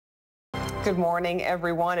Good morning,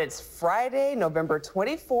 everyone. It's Friday, November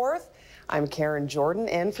 24th. I'm Karen Jordan,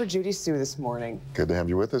 in for Judy Sue this morning. Good to have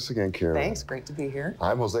you with us again, Karen. Thanks. Great to be here.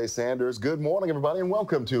 I'm Jose Sanders. Good morning, everybody, and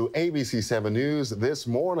welcome to ABC 7 News this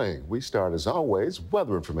morning. We start, as always,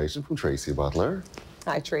 weather information from Tracy Butler.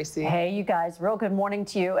 Hi, Tracy. Hey, you guys. Real good morning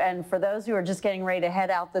to you. And for those who are just getting ready to head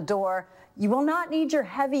out the door, you will not need your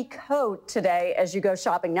heavy coat today as you go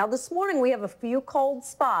shopping. Now, this morning we have a few cold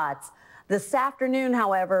spots. This afternoon,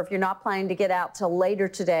 however, if you're not planning to get out till later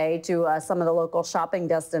today to some of the local shopping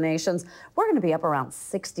destinations, we're going to be up around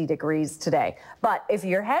 60 degrees today. But if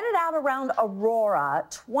you're headed out around Aurora,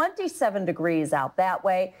 27 degrees out that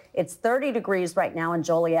way. It's 30 degrees right now in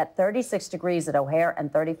Joliet, 36 degrees at O'Hare,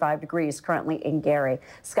 and 35 degrees currently in Gary.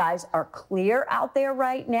 Skies are clear out there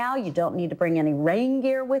right now. You don't need to bring any rain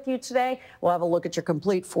gear with you today. We'll have a look at your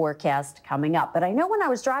complete forecast coming up. But I know when I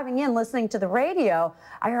was driving in listening to the radio,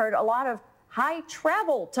 I heard a lot of high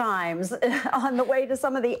travel times on the way to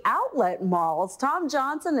some of the outlet malls. Tom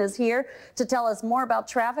Johnson is here to tell us more about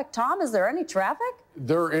traffic. Tom, is there any traffic?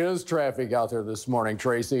 There is traffic out there this morning,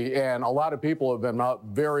 Tracy, and a lot of people have been out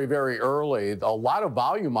very, very early. A lot of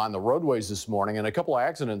volume on the roadways this morning, and a couple of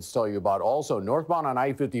accidents to tell you about also. Northbound on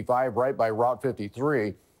I-55 right by Route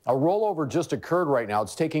 53. A rollover just occurred right now.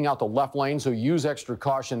 It's taking out the left lane, so use extra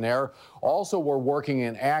caution there. Also, we're working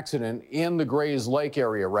an accident in the Grays Lake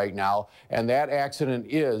area right now, and that accident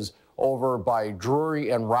is over by Drury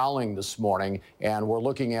and Rowling this morning, and we're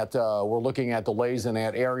looking at delays in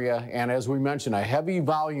that area. And as we mentioned, a heavy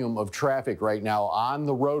volume of traffic right now on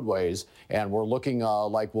the roadways, and we're looking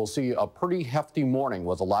like we'll see a pretty hefty morning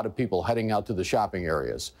with a lot of people heading out to the shopping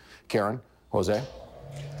areas. Karen, Jose.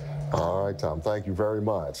 All right, Tom, thank you very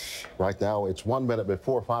much. Right now, it's 1 minute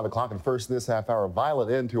before 5 o'clock, and first this half hour, violent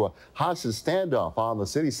end to a hostage standoff on the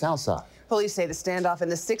city's south side. Police say the standoff in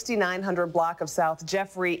the 6900 block of South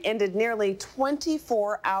Jeffrey ended nearly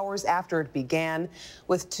 24 hours after it began,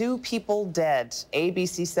 with 2 people dead.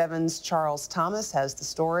 ABC 7's Charles Thomas has the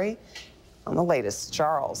story on the latest.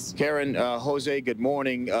 Charles. Karen, Jose, good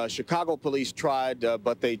morning. Chicago police tried,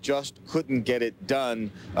 but they just couldn't get it done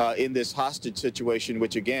in this hostage situation,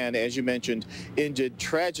 which again, as you mentioned, ended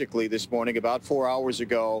tragically this morning about 4 hours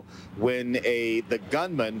ago when the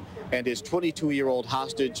gunman and his 22-year-old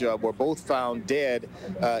hostage were both found dead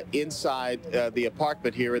inside the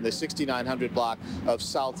apartment here in the 6900 block of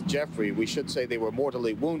South Jeffrey. We should say they were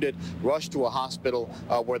mortally wounded, rushed to a hospital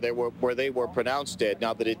where they were pronounced dead.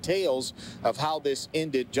 Now, the details of how this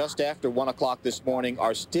ended just after 1 o'clock this morning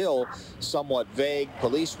are still somewhat vague.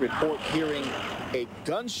 Police report hearing a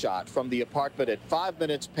gunshot from the apartment at 5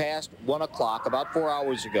 minutes past 1 o'clock, about 4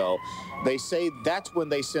 hours ago. They say that's when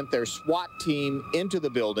they sent their SWAT team into the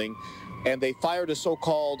building, and they fired a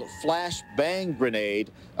so-called flash bang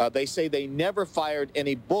grenade. They say they never fired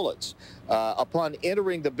any bullets. Upon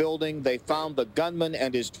entering the building, they found the gunman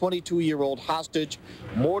and his 22-year-old hostage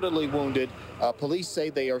mortally wounded. Police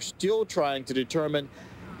say they are still trying to determine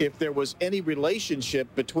if there was any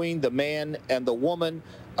relationship between the man and the woman.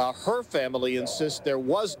 Her family insists there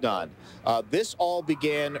was none. This all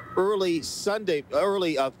began early Thursday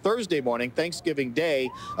morning, Thanksgiving Day,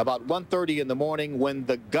 about 1:30 in the morning, when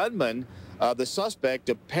the gunman, the suspect,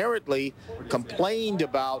 apparently complained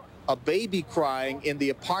about a baby crying in the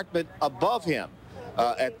apartment above him.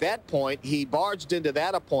 At that point, he barged into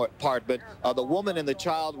that apartment. The woman and the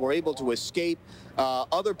child were able to escape.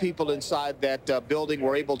 Other people inside that building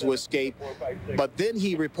were able to escape. But then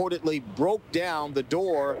he reportedly broke down the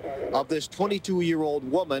door of this 22-year-old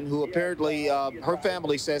woman who apparently her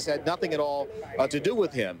family says had nothing at all to do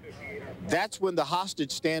with him. That's when the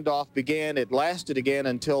hostage standoff began. It lasted again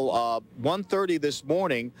until 1:30 this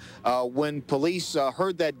morning when police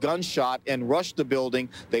heard that gunshot and rushed the building.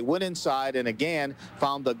 They went inside and again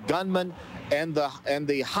found the gunman and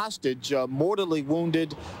the hostage mortally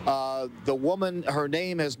wounded. The woman, her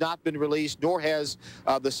name has not been released, nor has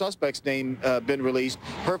the suspect's name been released.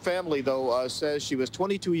 Her family, though, says she was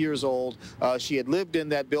 22 years old. She had lived in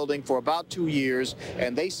that building for about 2 years,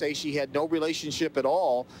 and they say she had no relationship at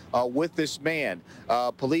all with this man.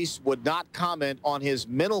 Police would not comment on his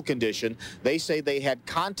mental condition. They say they had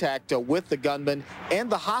contact with the gunman and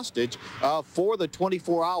the hostage for the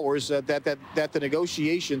 24 hours that the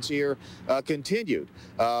negotiations here continued.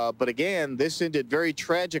 But again, this ended very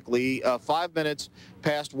tragically 5 minutes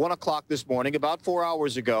past 1 o'clock this morning, about 4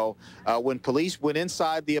 hours ago, when police went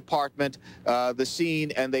inside the apartment, the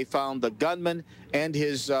scene, and they found the gunman and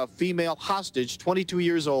his female hostage, 22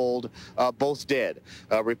 years old, both dead.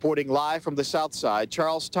 Reporting live from the South Side,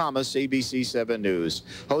 Charles Thomas, ABC 7 News.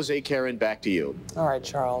 Jose, Karen, back to you. All right,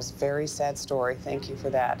 Charles, very sad story. Thank you for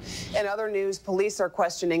that. In other news, police are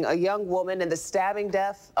questioning a young woman in the stabbing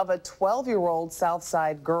death of a 12-year-old South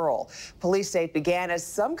Side girl. Police say it began as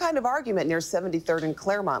some kind of argument near 73rd and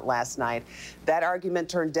Claremont last night. That argument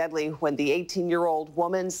turned deadly when the 18-year-old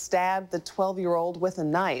woman stabbed the 12-year-old with a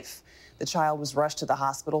knife. The child was rushed to the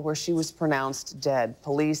hospital where she was pronounced dead.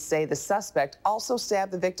 Police say the suspect also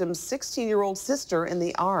stabbed the victim's 16-year-old sister in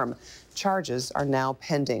the arm. Charges are now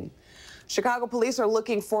pending. Chicago police are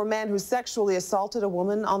looking for men who sexually assaulted a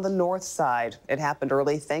woman on the North Side. It happened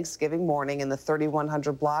early Thanksgiving morning in the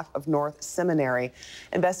 3100 block of North Seminary.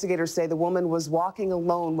 Investigators say the woman was walking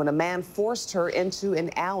alone when a man forced her into an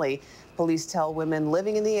alley. Police tell women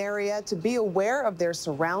living in the area to be aware of their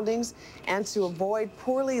surroundings and to avoid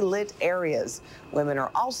poorly lit areas. Women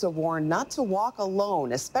are also warned not to walk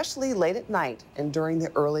alone, especially late at night and during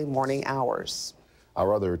the early morning hours.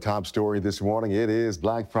 Our other top story this morning, it is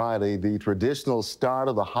Black Friday, the traditional start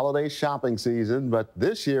of the holiday shopping season. But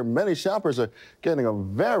this year, many shoppers are getting a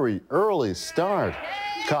very early start.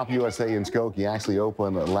 Cop USA in Skokie actually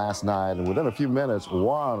opened last night, and within a few minutes,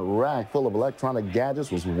 one rack full of electronic gadgets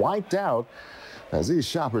was wiped out as these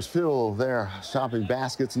shoppers fill their shopping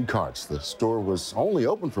baskets and carts. The store was only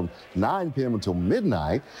open from 9 p.m. until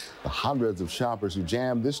midnight. The hundreds of shoppers who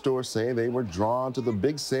jammed this store say they were drawn to the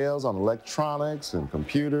big sales on electronics and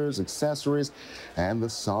computers, accessories, and the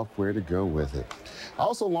software to go with it.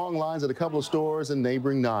 Also, long lines at a couple of stores in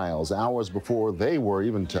neighboring Niles. Hours before they were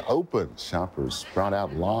even to open, shoppers brought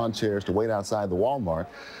out lawn chairs to wait outside the Walmart.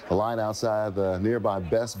 The line outside the nearby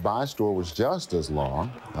Best Buy store was just as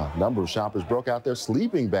long. A number of shoppers broke out their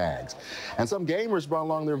sleeping bags. And some gamers brought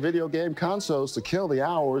along their video game consoles to kill the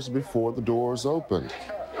hours before the doors opened.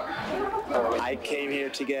 I came here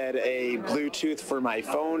to get a Bluetooth for my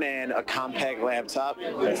phone and a compact laptop.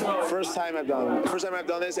 First time I've done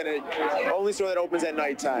this, and it only store that opens at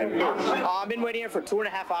nighttime. I've been waiting here for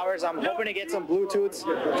 2.5 hours. I'm hoping to get some Bluetooths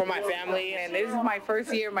for my family, and this is my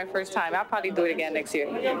first year, my first time. I'll probably do it again next year.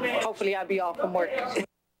 Hopefully I'll be off from work.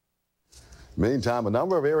 Meantime, a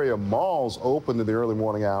number of area malls opened in the early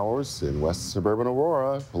morning hours in west suburban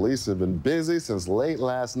Aurora. Police have been busy since late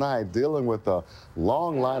last night dealing with a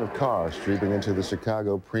long line of cars streaming into the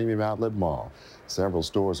Chicago Premium Outlet Mall. Several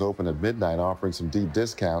stores open at midnight offering some deep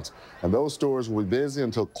discounts, and those stores will be busy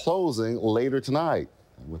until closing later tonight.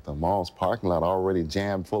 With the mall's parking lot already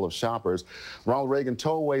jammed full of shoppers, Ronald Reagan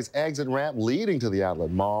Tollway's exit ramp leading to the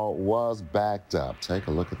outlet mall was backed up. Take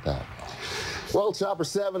a look at that. Well, Chopper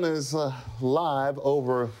 7 is live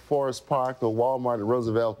over Forest Park, the Walmart at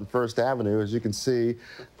Roosevelt and First Avenue. As you can see,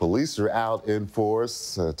 police are out in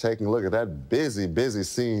force, taking a look at that busy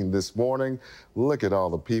scene this morning. Look at all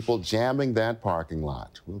the people jamming that parking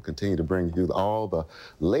lot. We'll continue to bring you all the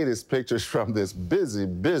latest pictures from this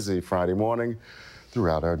busy Friday morning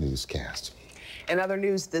throughout our newscast. In other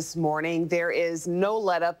news this morning, there is no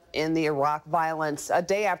let-up in the Iraq violence. A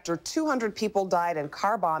day after 200 people died in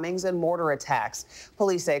car bombings and mortar attacks.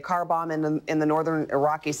 Police say a car bomb in the northern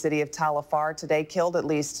Iraqi city of Tal Afar today killed at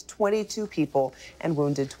least 22 people and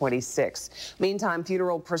wounded 26. Meantime,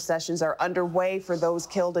 funeral processions are underway for those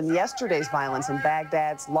killed in yesterday's violence in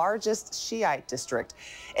Baghdad's largest Shiite district.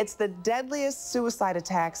 It's the deadliest suicide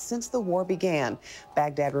attack since the war began.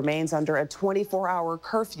 Baghdad remains under a 24-hour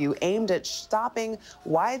curfew aimed at stopping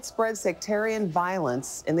widespread sectarian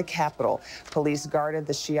violence in the capital. Police guarded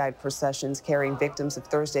the Shiite processions carrying victims of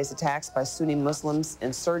Thursday's attacks by Sunni Muslims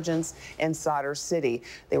insurgents in Sadr City.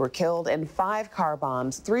 They were killed in 5 car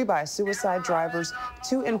bombs, 3 by suicide drivers,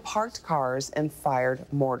 2 in parked cars, and fired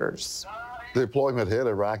mortars. The deployment hit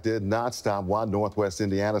Iraq did not stop one Northwest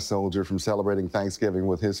Indiana soldier from celebrating Thanksgiving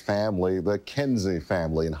with his family. The Kinsey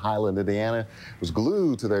family in Highland, Indiana, was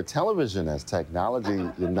glued to their television as technology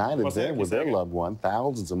united them with their loved one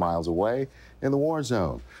thousands of miles away in the war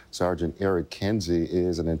zone. Sergeant Eric Kinsey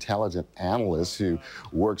is an intelligence analyst who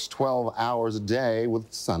works 12 hours a day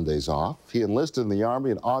with Sundays off. He enlisted in the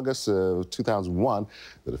Army in August of 2001.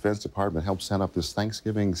 The Defense Department helped set up this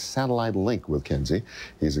Thanksgiving satellite link with Kinsey.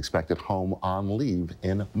 He's expected home on leave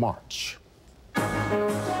in March. And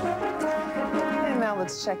now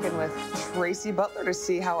let's check in with Tracy Butler to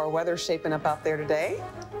see how our weather's shaping up out there today.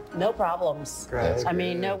 No problems. Great. I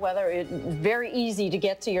mean, no weather. Very easy to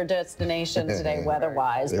get to your destination today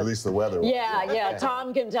weather-wise. At least the weather. Yeah.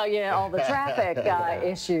 Tom can tell you all the traffic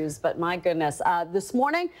issues, but my goodness. This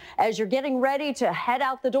morning, as you're getting ready to head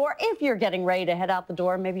out the door, if you're getting ready to head out the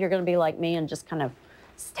door, maybe you're going to be like me and just kind of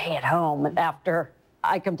stay at home after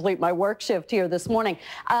I complete my work shift here this morning.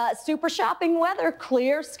 Super shopping weather,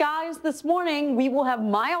 clear skies this morning. We will have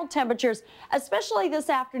mild temperatures, especially this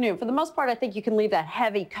afternoon. For the most part, I think you can leave that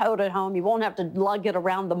heavy coat at home. You won't have to lug it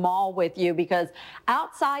around the mall with you because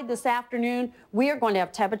outside this afternoon, we are going to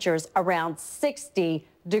have temperatures around 60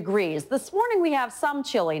 degrees. This morning we have some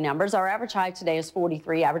chilly numbers. Our average high today is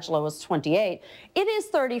 43, average low is 28. It is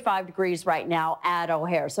 35 degrees right now at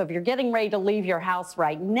O'Hare. So if you're getting ready to leave your house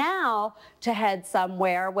right now to head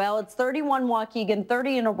somewhere, well, it's 31 Waukegan,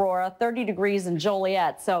 30 in Aurora, 30 degrees in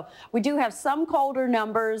Joliet. So we do have some colder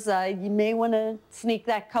numbers. You may want to sneak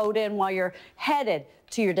that coat in while you're headed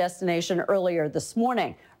to your destination earlier this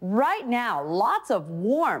morning. Right now, lots of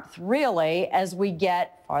warmth, really, as we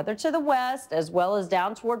get farther to the west, as well as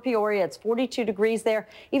down toward Peoria. It's 42 degrees there.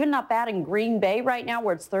 Even not bad in Green Bay right now,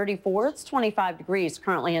 where it's 34. It's 25 degrees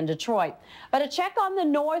currently in Detroit. But a check on the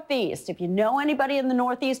Northeast. If you know anybody in the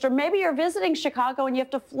Northeast, or maybe you're visiting Chicago and you have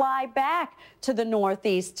to fly back to the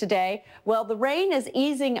Northeast today, well, the rain is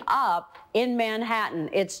easing up in Manhattan.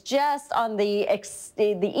 It's just on the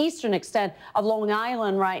eastern extent of Long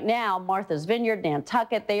Island right now. Martha's Vineyard,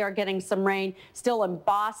 Nantucket, they are getting some rain. Still in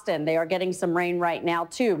Boston, they are getting some rain right now,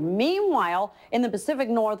 too. Meanwhile, in the Pacific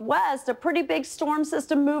Northwest, a pretty big storm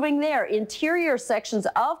system moving there. Interior sections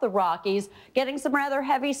of the Rockies getting some rather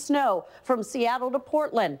heavy snow. From Seattle to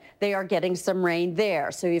Portland, they are getting some rain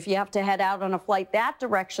there. So if you have to head out on a flight that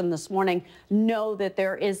direction this morning, know that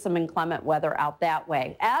there is some inclement weather out that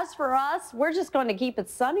way. As for us, we're just going to keep it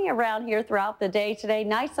sunny around here throughout the day today.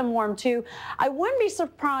 Nice and warm, too. I wouldn't be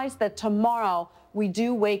surprised that tomorrow we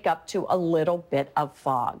do wake up to a little bit of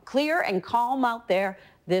fog. Clear and calm out there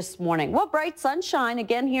this morning. Well, bright sunshine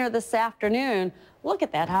again here this afternoon. Look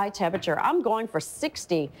at that high temperature. I'm going for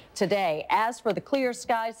 60 today. As for the clear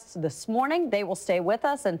skies this morning, they will stay with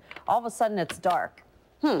us, and all of a sudden it's dark.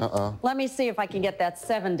 Let me see if I can get that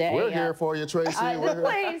 7-day. We're here for you, Tracy.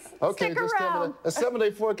 Please, okay, stick around. A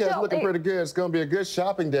 7-day forecast looking pretty good. It's going to be a good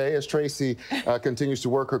shopping day as Tracy continues to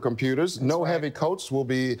work her computers. No heavy coats will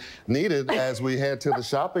be needed as we head to the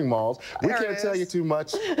shopping malls. We can't tell you too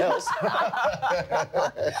much else.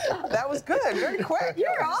 That was good. Very quick.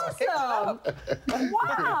 You're awesome.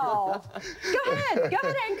 Wow. Go ahead,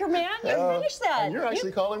 Anchorman. You finish that. You're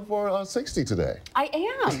actually calling for 60 today. I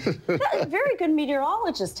am. That's a very good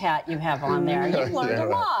meteorologist hat you have on there. You've learned a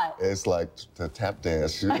lot. It's like the tap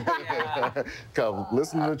dance. Come,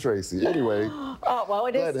 listen to Tracy. Anyway. Oh, well,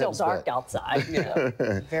 it is still dark outside. Yeah.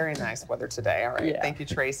 Very nice weather today. All right. Yeah. Thank you,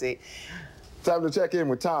 Tracy. Time to check in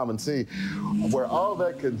with Tom and see where all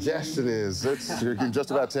that congestion is. You can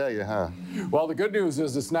just about tell you, huh? Well, the good news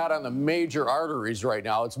is it's not on the major arteries right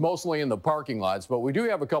now. It's mostly in the parking lots, but we do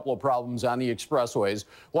have a couple of problems on the expressways.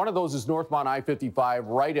 One of those is northbound I-55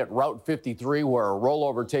 right at Route 53, where a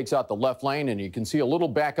rollover takes out the left lane, and you can see a little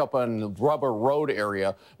backup on the Rubber Road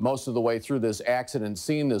area most of the way through this accident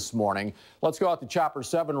scene this morning. Let's go out to Chopper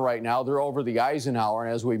 7 right now. They're over the Eisenhower,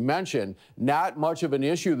 and as we mentioned, not much of an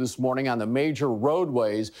issue this morning on the major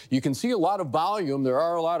roadways. You can see a lot of volume. There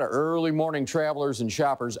are a lot of early morning travelers and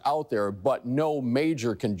shoppers out there, but no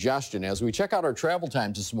major congestion. As we check out our travel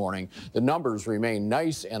times this morning, the numbers remain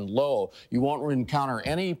nice and low. You won't encounter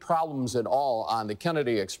any problems at all on the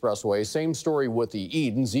Kennedy Expressway. Same story with the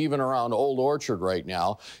Edens, even around Old Orchard right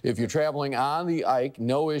now. If you're traveling on the Ike,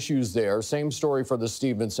 no issues there. Same story for the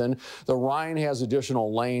Stevenson. The Rhine has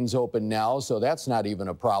additional lanes open now, so that's not even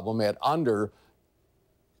a problem at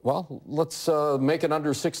well, let's make it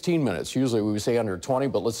under 16 minutes. Usually we say under 20,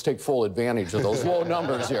 but let's take full advantage of those low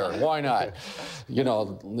numbers here. Why not? You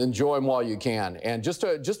know, enjoy them while you can. And just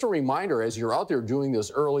a reminder, as you're out there doing this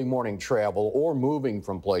early morning travel or moving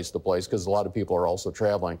from place to place, because a lot of people are also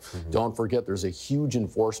traveling, don't forget there's a huge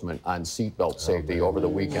enforcement on seatbelt safety over the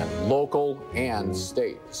weekend, local and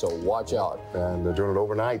state. So watch out. And they're doing it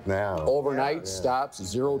overnight now. Overnight stops,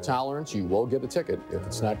 zero tolerance. You will get a ticket if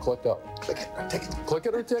it's not clicked up. Click it or ticket. Click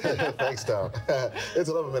it or ticket. Thanks, Tom. It's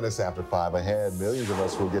 11 minutes after 5 ahead. Millions of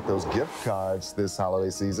us will get those gift cards this holiday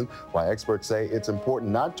season, why experts say it's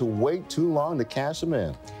important not to wait too long to cash them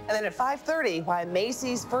in. And then at 5:30, why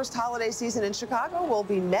Macy's first holiday season in Chicago will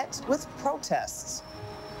be met with protests.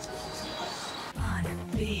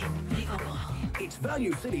 Unbelievable. It's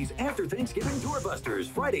Value City's After Thanksgiving Doorbusters,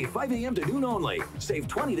 Friday 5 a.m. to noon only. Save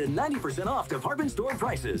 20 to 90% off department store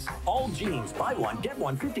prices. All jeans, buy one, get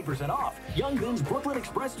one 50% off. Young Men's Brooklyn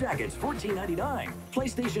Express jackets, $14.99.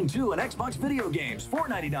 PlayStation 2 and Xbox video games,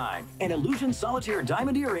 $4.99. And Illusion Solitaire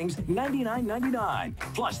diamond earrings, $99.99.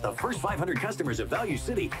 Plus, the first 500 customers of Value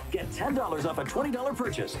City get $10 off a $20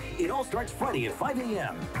 purchase. It all starts Friday at 5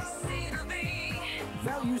 a.m.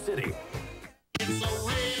 Value City.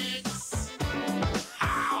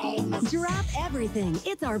 Drop everything.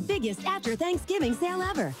 It's our biggest after Thanksgiving sale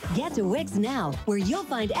ever. Get to Wix now, where you'll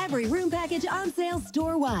find every room package on sale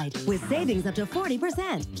store-wide with savings up to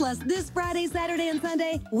 40%. Plus, this Friday, Saturday, and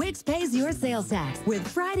Sunday, Wix pays your sales tax with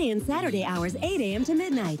Friday and Saturday hours 8 a.m. to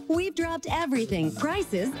midnight. We've dropped everything.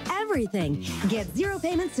 Prices, everything. Get 0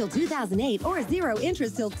 payments till 2008 or 0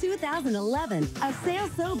 interest till 2011. A sale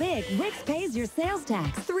so big, Wix pays your sales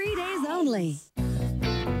tax 3 days only.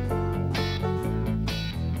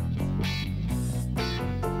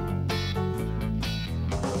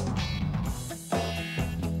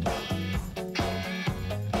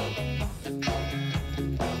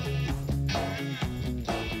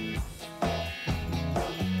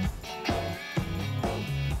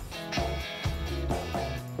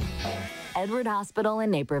 Edward Hospital in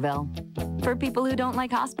Naperville. For people who don't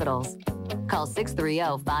like hospitals, call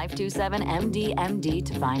 630-527-MD-MD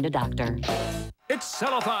to find a doctor. It's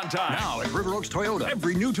sell-a-thon time. Now at River Oaks Toyota.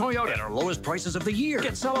 Every new Toyota At our lowest prices of the year.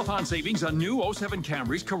 Get sell-a-thon savings on new 07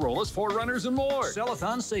 Camrys, Corollas, 4Runners, and more.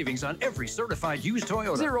 Sell-a-thon savings on every certified used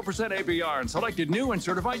Toyota. 0% APR on selected new and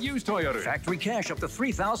certified used Toyotas. Factory cash up to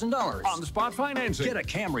 $3,000. On-the-spot financing. Get a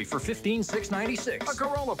Camry for $15,696. A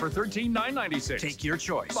Corolla for $13,996. Take your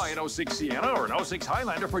choice. Buy an 06 Sienna or an 06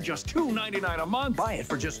 Highlander for just $299 a month. Buy it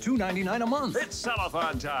for just $299 a month. It's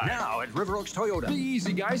sell-a-thon time. Now at River Oaks Toyota. The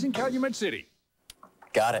easy guys in Calumet City.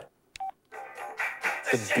 Got it.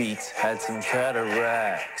 The Beats had some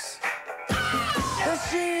cataracts. The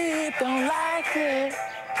sheep don't like it.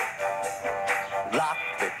 Lock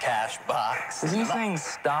the cash box. Is he saying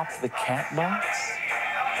stop the cat box?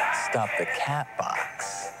 Stop the cat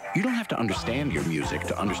box. You don't have to understand your music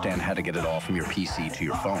to understand how to get it all from your PC to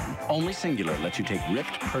your phone. Only Singular lets you take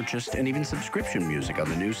ripped, purchased, and even subscription music on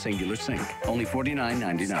the new Singular Sync. Only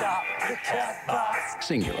 $49.99. Stop the cat box.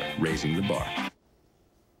 Singular, raising the bar.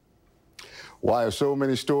 Why are so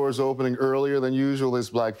many stores opening earlier than usual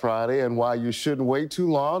this Black Friday, and why you shouldn't wait too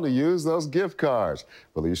long to use those gift cards.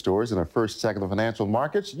 For these stories in our first check of the financial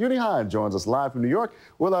markets, Uni Hahn joins us live from New York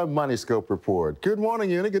with our Money Scope report. Good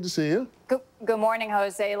morning, Uni. Good to see you. Good morning,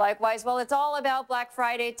 Jose. Likewise. Well, it's all about Black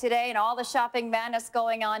Friday today and all the shopping madness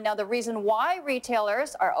going on. Now, the reason why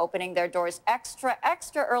retailers are opening their doors extra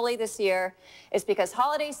early this year is because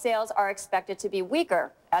holiday sales are expected to be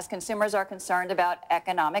weaker as consumers are concerned about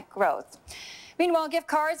economic growth. Meanwhile, gift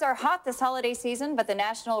cards are hot this holiday season, but the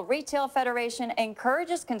National Retail Federation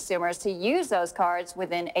encourages consumers to use those cards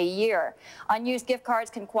within a year. Unused gift cards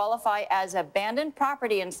can qualify as abandoned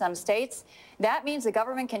property in some states. That means the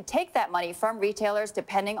government can take that money from retailers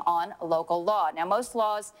depending on local law. Now, most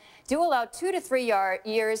laws do allow 2 to 3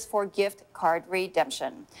 years for gift card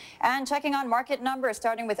redemption. And checking on market numbers,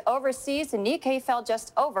 starting with overseas, the Nikkei fell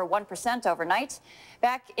just over 1% overnight.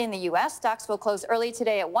 Back in the U.S., stocks will close early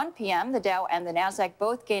today at 1 p.m. The Dow and the Nasdaq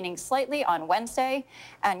both gaining slightly on Wednesday,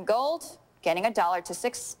 and gold getting $1 to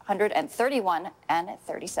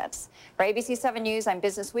 $631.30. For ABC 7 News, I'm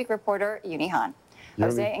Business Week reporter Uni Hahn.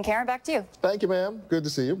 Jose and Karen, back to you. Thank you, ma'am. Good to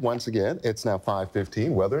see you once again. It's now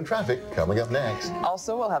 5:15. Weather and traffic coming up next.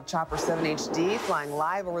 Also, we'll have Chopper 7 HD flying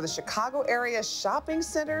live over the Chicago area shopping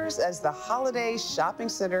centers as the holiday shopping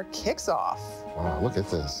center kicks off. Wow, look at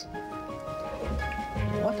this.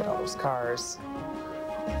 Look at all those cars.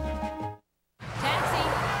 Taxi.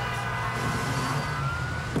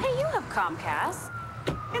 Hey, you have Comcast.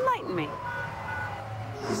 Enlighten me.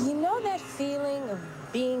 You know that feeling of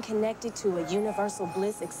being connected to a universal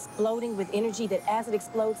bliss exploding with energy that as it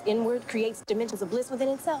explodes inward creates dimensions of bliss within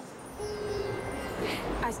itself?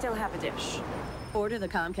 I still have a dish. Order the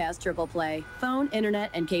Comcast Triple Play. Phone,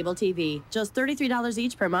 internet, and cable TV. Just $33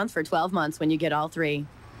 each per month for 12 months when you get all three.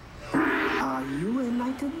 Are you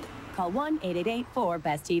enlightened? Call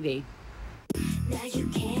 1-888-4-BEST-TV. Now you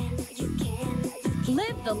can.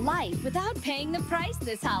 Live the life without paying the price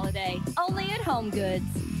this holiday. Only at Home Goods.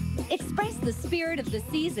 Express the spirit of the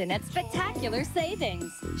season at spectacular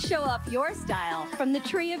savings. Show off your style from the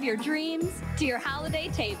tree of your dreams to your holiday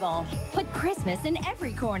table. Put Christmas in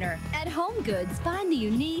every corner. At Home Goods, find the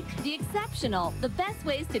unique, the exceptional, the best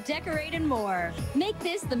ways to decorate and more. Make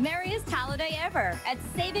this the merriest holiday ever. At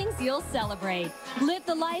savings you'll celebrate. Live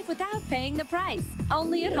the life without paying the price.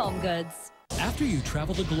 Only at Home Goods. After you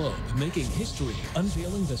travel the globe, making history,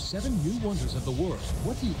 unveiling the 7 new wonders of the world,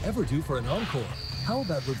 what do you ever do for an encore? How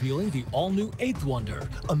about revealing the all-new 8th wonder?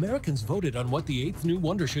 Americans voted on what the 8th new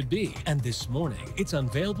wonder should be, and this morning, it's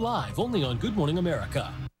unveiled live only on Good Morning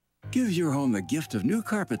America. Give your home the gift of new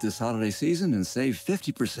carpet this holiday season and save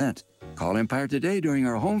 50%. Call Empire today during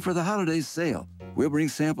our Home for the Holidays sale. We'll bring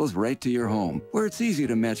samples right to your home, where it's easy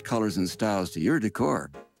to match colors and styles to your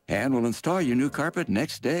decor. And we'll install your new carpet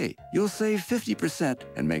next day. You'll save 50%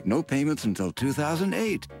 and make no payments until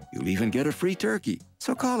 2008. You'll even get a free turkey.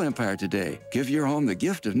 So call Empire today. Give your home the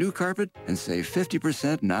gift of new carpet and save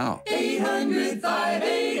 50% now.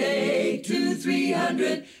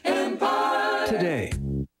 800-588-2300 Empire. Today.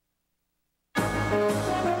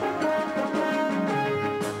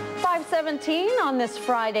 5:17 on this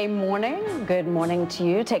Friday morning. Good morning to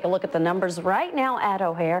you. Take a look at the numbers right now at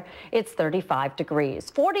O'Hare. It's 35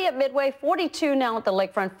 degrees. 40 at Midway, 42 now at the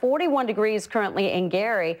lakefront, 41 degrees currently in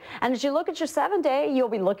Gary. And as you look at your 7-day, you'll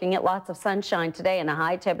be looking at lots of sunshine today and a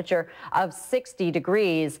high temperature of 60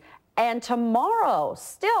 degrees. And tomorrow,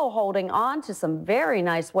 still holding on to some very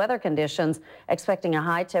nice weather conditions, expecting a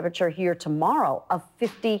high temperature here tomorrow of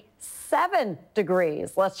 57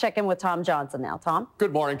 degrees. Let's check in with Tom Johnson now. Tom?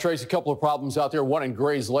 Good morning, Tracy. A couple of problems out there. One in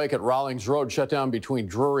Grays Lake at Rawlings Road, shut down between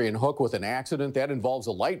Drury and Hook with an accident. That involves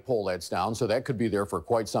a light pole that's down, so that could be there for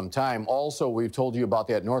quite some time. Also, we've told you about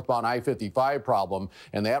that northbound I-55 problem,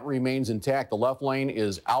 and that remains intact. The left lane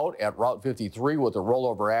is out at Route 53 with a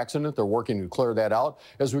rollover accident. They're working to clear that out.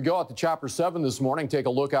 As we go out to Chopper 7 this morning, take a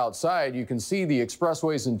look outside. You can see the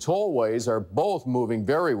expressways and tollways are both moving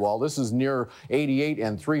very well. This is near 88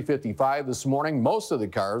 and 355 this morning. Most of the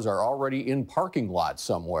cars are already in parking lots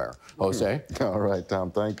somewhere. Jose? All right,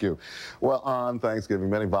 Tom, thank you. Well, on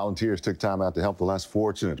Thanksgiving, many volunteers took time out to help the less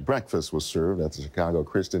fortunate. Breakfast was served at the Chicago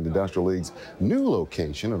Christian Industrial League's new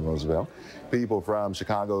location in Roosevelt. People from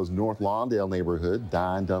Chicago's North Lawndale neighborhood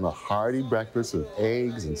dined on a hearty breakfast of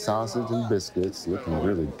eggs and sausage and biscuits, looking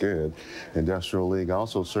really good. Industrial League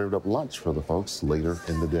also served up lunch for the folks later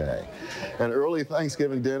in the day. An early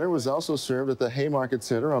Thanksgiving dinner was also served at the Haymarket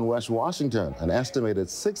Center on West Washington. An estimated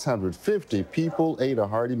 650 people ate a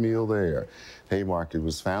hearty meal there. Haymarket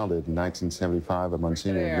was founded in 1975 by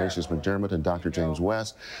Monsignor Ignatius McDermott and Dr. James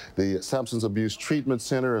West. The Substance Abuse Treatment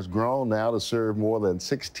Center has grown now to serve more than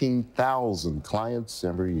 16,000 clients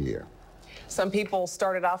every year. Some people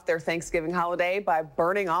started off their Thanksgiving holiday by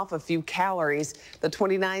burning off a few calories. The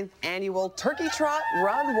 29th annual Turkey Trot,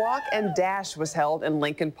 Run, Walk, and Dash was held in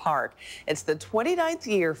Lincoln Park. It's the 29th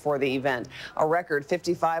year for the event. A record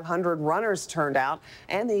 5,500 runners turned out,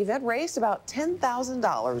 and the event raised about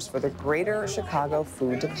 $10,000 for the Greater Chicago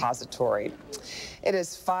Food Depository. It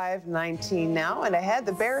is 5:19 now, and ahead,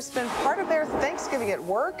 the Bears spend part of their Thanksgiving at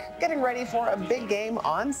work, getting ready for a big game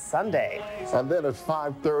on Sunday. And then at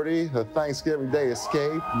 5:30, the Thanksgiving Day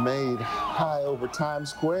escape made high over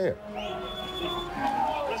Times Square.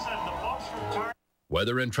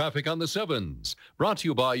 Weather and traffic on the 7s, brought to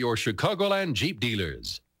you by your Chicagoland Jeep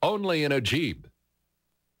dealers. Only in a Jeep.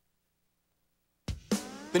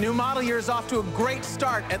 The new model year is off to a great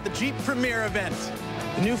start at the Jeep Premier event.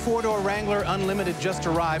 The new 4-door Wrangler Unlimited just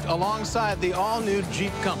arrived alongside the all-new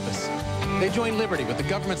Jeep Compass. They join Liberty with the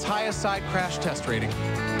government's highest side crash test rating.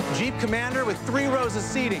 Jeep Commander with 3 rows of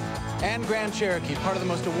seating. And Grand Cherokee, part of the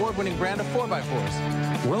most award-winning brand of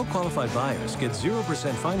 4x4s. Well-qualified buyers get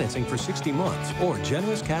 0% financing for 60 months or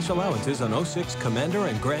generous cash allowances on 06 Commander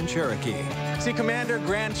and Grand Cherokee. See Commander,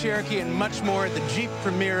 Grand Cherokee, and much more at the Jeep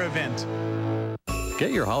Premier event.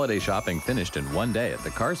 Get your holiday shopping finished in one day at the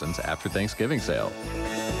Carson's After Thanksgiving sale.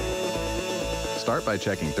 Start by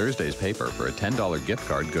checking Thursday's paper for a $10 gift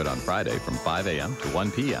card good on Friday from 5 a.m. to 1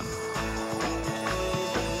 p.m.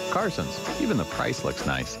 Carson's, even the price looks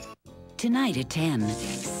nice. Tonight at 10,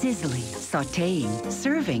 sizzling, sautéing,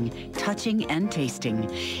 serving, touching, and tasting.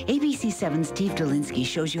 ABC7's Steve Dolinsky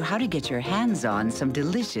shows you how to get your hands on some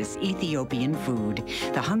delicious Ethiopian food.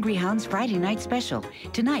 The Hungry Hounds Friday night special,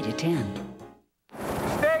 tonight at 10.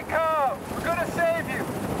 Stay calm. We're going to save you.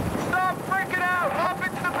 Stop freaking out. Hop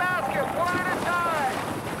into the basket, one at a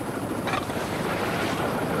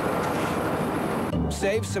time.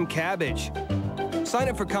 Save some cabbage. Sign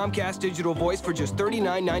up for Comcast Digital Voice for just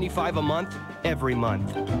 $39.95 a month, every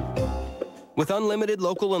month. With unlimited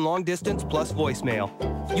local and long distance plus voicemail.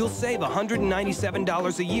 You'll save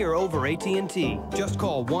 $197 a year over AT&T. Just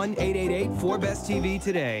call 1-888-4BEST-TV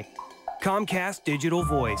today. Comcast Digital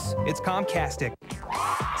Voice. It's Comcastic.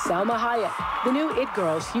 Salma Hayek, the new it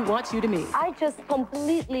girl she wants you to meet. I just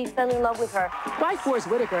completely fell in love with her. Spike Force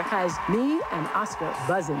Whitaker has me and Oscar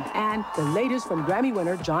buzzing. And the latest from Grammy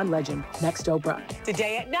winner John Legend, Next Oprah.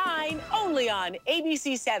 Today at 9, only on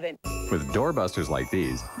ABC 7. With doorbusters like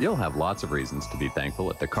these, you'll have lots of reasons to be thankful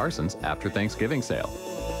at the Carsons after Thanksgiving sale.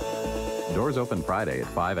 Doors open Friday at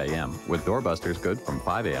 5 a.m. with doorbusters good from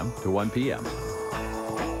 5 a.m. to 1 p.m.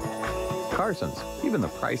 Carsons, even the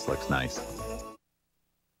price looks nice.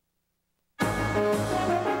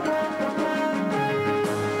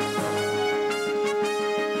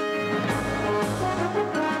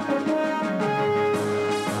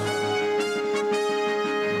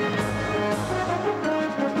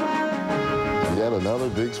 Another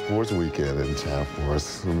big sports weekend in town for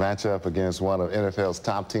us. We match up against one of NFL's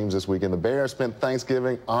top teams this weekend. The Bears spent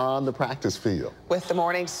Thanksgiving on the practice field. With the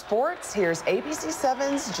morning sports, here's ABC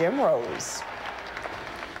 7's Jim Rose.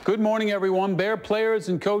 Good morning, everyone. Bear players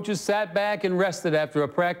and coaches sat back and rested after a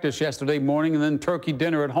practice yesterday morning and then turkey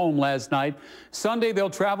dinner at home last night. Sunday,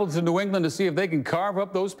 they'll travel to New England to see if they can carve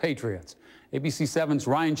up those Patriots. ABC 7's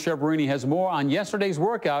Ryan Cheverini has more on yesterday's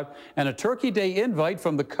workout and a Turkey Day invite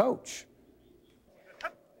from the coach.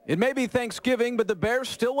 It may be Thanksgiving, but the Bears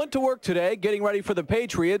still went to work today, getting ready for the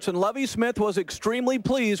Patriots, and Lovie Smith was extremely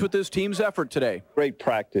pleased with his team's effort today. Great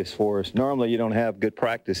practice for us. Normally, you don't have good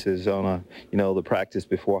practices on the practice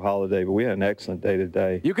before holiday, but we had an excellent day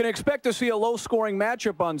today. You can expect to see a low-scoring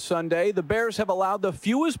matchup on Sunday. The Bears have allowed the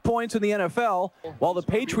fewest points in the NFL, while the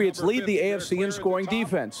Patriots lead the AFC in scoring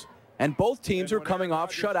defense. And both teams are coming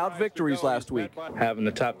off shutout victories last week. Having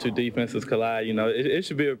the top two defenses collide, it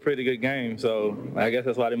should be a pretty good game. So I guess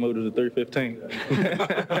that's why they moved to the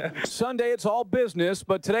 3:15. Sunday, it's all business.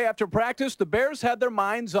 But today after practice, the Bears had their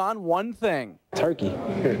minds on one thing. Turkey,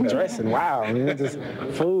 dressing, wow. Just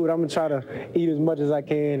food. I'm going to try to eat as much as I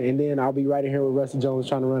can, and then I'll be right in here with Rusty Jones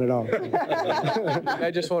trying to run it off. I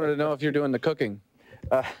just wanted to know if you're doing the cooking.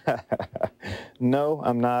 No,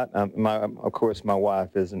 I'm not. Of course, my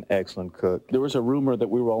wife is an excellent cook. There was a rumor that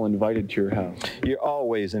we were all invited to your house. You're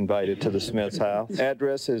always invited to the Smith's house.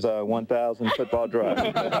 Address is 1000 Football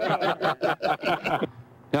Drive.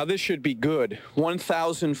 Now, this should be good.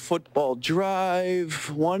 1000 Football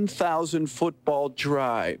Drive, 1000 Football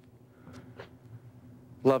Drive.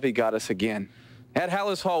 Lovey got us again. At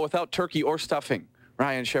Hallis Hall without turkey or stuffing.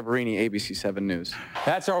 Ryan Cheverini, ABC 7 News.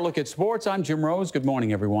 That's our look at sports. I'm Jim Rose. Good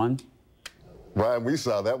morning, everyone. Ryan, we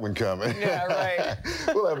saw that one coming. Yeah, right.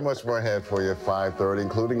 We'll have much more ahead for you at 5:30,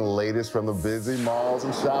 including the latest from the busy malls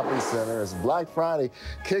and shopping centers as Black Friday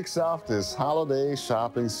kicks off this holiday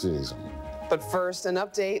shopping season. But first, an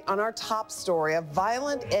update on our top story, a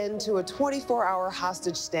violent end to a 24-hour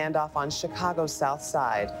hostage standoff on Chicago's South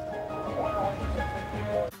Side.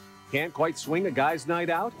 Can't quite swing a guy's night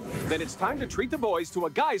out? Then it's time to treat the boys to a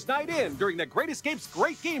guy's night in during the Great Escape's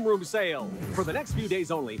Great Game Room Sale. For the next few days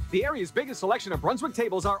only, the area's biggest selection of Brunswick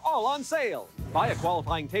tables are all on sale. Buy a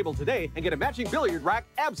qualifying table today and get a matching billiard rack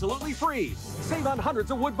absolutely free. Save on hundreds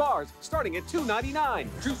of wood bars starting at $2.99.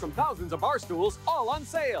 Choose from thousands of bar stools all on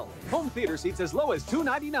sale. Home theater seats as low as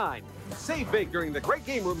 $2.99. Save big during the Great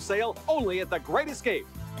Game Room Sale only at the Great Escape.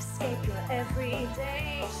 Escape your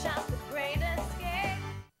everyday, shop the Great Escape.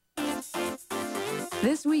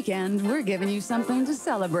 This weekend, we're giving you something to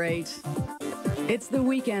celebrate. It's the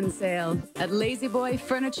weekend sale at Lazy Boy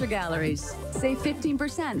Furniture Galleries. Save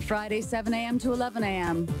 15% Friday 7 a.m. to 11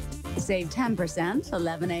 a.m. Save 10%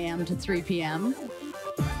 11 a.m. to 3 p.m.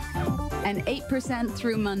 And 8%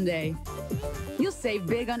 through Monday. You'll save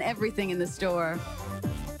big on everything in the store.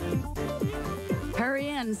 Hurry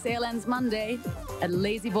in, sale ends Monday at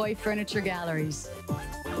Lazy Boy Furniture Galleries.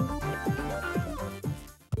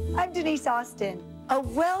 I'm Denise Austin. A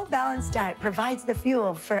well-balanced diet provides the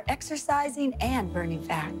fuel for exercising and burning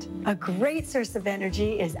fat. A great source of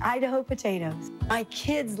energy is Idaho potatoes. My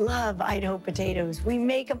kids love Idaho potatoes. We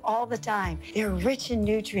make them all the time. They're rich in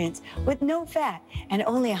nutrients with no fat and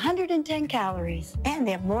only 110 calories. And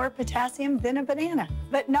they have more potassium than a banana.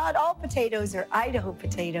 But not all potatoes are Idaho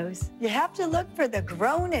potatoes. You have to look for the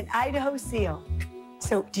grown in Idaho seal.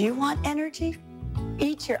 So do you want energy?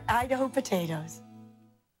 Eat your Idaho potatoes.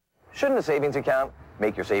 Shouldn't a savings account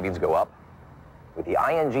make your savings go up? With the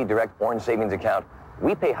ING Direct Orange Savings Account,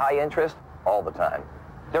 we pay high interest all the time.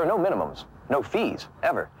 There are no minimums, no fees,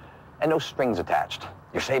 ever, and no strings attached.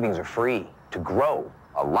 Your savings are free to grow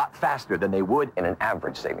a lot faster than they would in an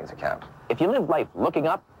average savings account. If you live life looking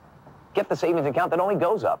up, get the savings account that only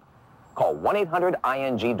goes up. Call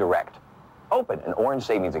 1-800-ING-DIRECT. Open an Orange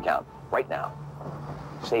Savings Account right now.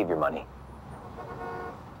 Save your money.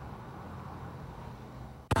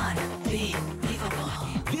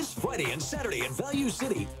 This Friday and Saturday at Value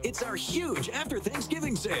City. It's our huge after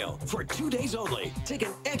Thanksgiving sale for 2 days only. Take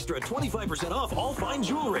an extra 25% off all fine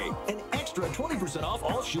jewelry, an extra 20% off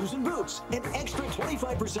all shoes and boots, an extra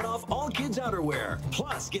 25% off all kids' outerwear.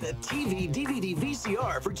 Plus, get a TV, DVD,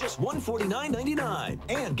 VCR for just $149.99.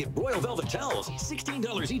 And get Royal Velvet towels,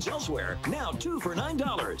 $16 each elsewhere. Now 2 for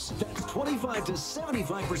 $9. That's 25 to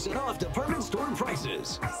 75% off department store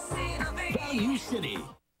prices. Value City.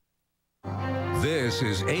 This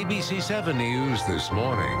is ABC 7 News This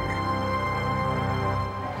Morning.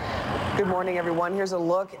 Good morning, everyone. Here's a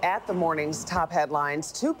look at the morning's top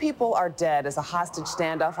headlines. 2 people are dead as a hostage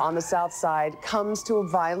standoff on the south side comes to a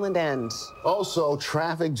violent end. Also,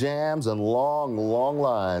 traffic jams and long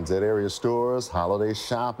lines at area stores. Holiday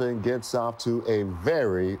shopping gets off to a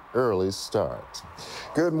very early start.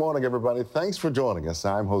 Good morning, everybody. Thanks for joining us.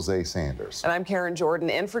 I'm Jose Sanders. And I'm Karen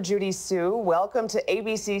Jordan, in for Judy Sue. Welcome to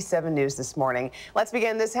ABC 7 News this morning. Let's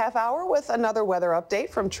begin this half hour with another weather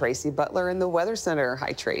update from Tracy Butler in the Weather Center.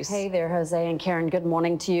 Hi, Trace. Hey there, Jose and Karen. Good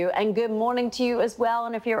morning to you, and good morning to you as well.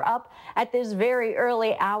 And if you're up at this very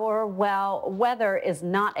early hour, well, weather is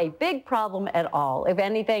not a big problem at all. If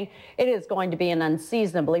anything, it is going to be an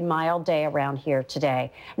unseasonably mild day around here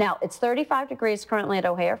today. Now, it's 35 degrees currently at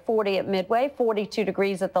O'Hare, 40 at Midway, 42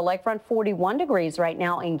 degrees at the lakefront, 41 degrees right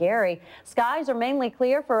now in Gary. Skies are mainly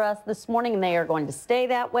clear for us this morning, and they are going to stay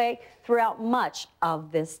that way throughout much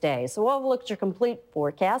of this day. So we'll look at your complete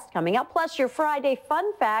forecast coming up, plus your Friday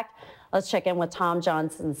fun fact. Let's check in with Tom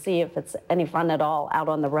Johnson and see if it's any fun at all out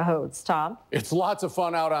on the roads. Tom? It's lots of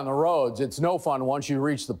fun out on the roads. It's no fun once you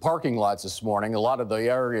reach the parking lots this morning. A lot of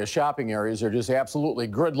the shopping areas are just absolutely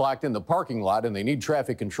gridlocked in the parking lot, and they need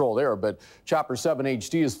traffic control there. But Chopper 7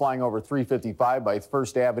 HD is flying over 355 by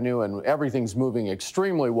First Avenue, and everything's moving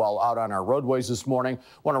extremely well out on our roadways this morning.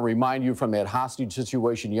 Want to remind you from that hostage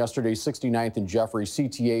situation yesterday, 69th and Jeffrey,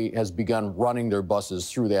 CTA has begun running their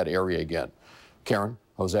buses through that area again. Karen,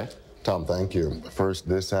 Jose? Tom, thank you. First,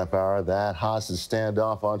 this half hour, that hostage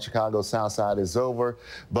standoff on Chicago's South Side is over,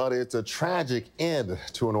 but it's a tragic end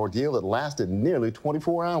to an ordeal that lasted nearly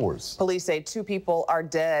 24 hours. Police say 2 people are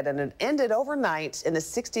dead, and it ended overnight in the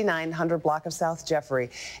 6900 block of South Jeffrey.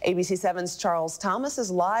 ABC 7's Charles Thomas is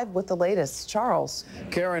live with the latest. Charles.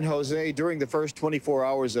 Karen, Jose, during the first 24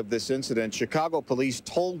 hours of this incident, Chicago police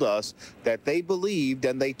told us that they believed,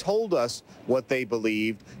 and they told us what they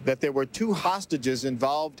believed, that there were 2 hostages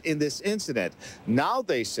involved in this incident. Now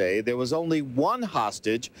they say there was only 1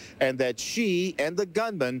 hostage and that she and the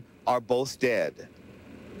gunman are both dead.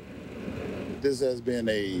 This has been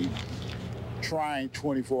a trying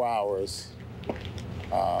 24 hours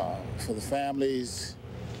for the families,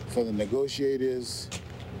 for the negotiators,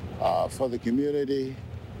 for the community,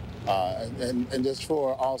 and just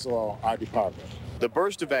for also our department. The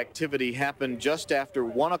burst of activity happened just after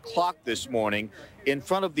 1 o'clock this morning in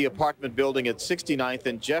front of the apartment building at 69th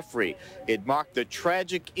and Jeffrey. It marked the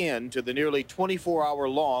tragic end to the nearly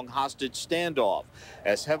 24-hour-long hostage standoff.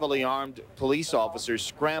 As heavily armed police officers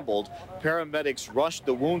scrambled, paramedics rushed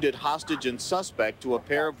the wounded hostage and suspect to a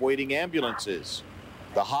pair of waiting ambulances.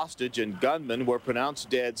 The hostage and gunman were pronounced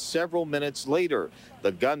dead several minutes later.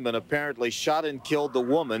 The gunman apparently shot and killed the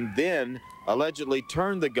woman, then allegedly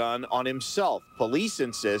turned the gun on himself. Police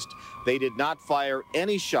insist they did not fire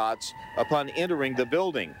any shots upon entering the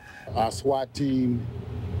building. Our SWAT team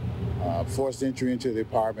forced entry into the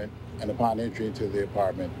apartment, and upon entry into the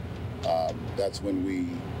apartment, that's when we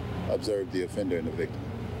observed the offender and the victim.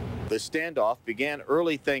 The standoff began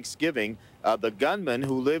early Thanksgiving. The gunman,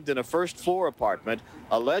 who lived in a first-floor apartment,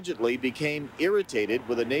 allegedly became irritated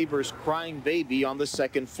with a neighbor's crying baby on the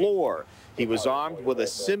second floor. He was armed with a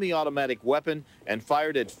semi-automatic weapon and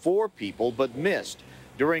fired at 4 people but missed.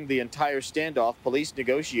 During the entire standoff, police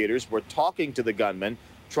negotiators were talking to the gunman,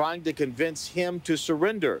 trying to convince him to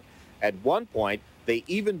surrender. At one point, they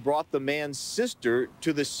even brought the man's sister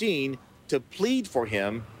to the scene to plead for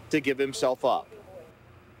him to give himself up.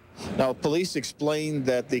 Now, police explained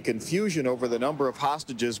that the confusion over the number of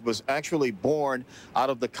hostages was actually born out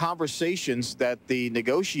of the conversations that the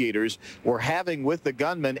negotiators were having with the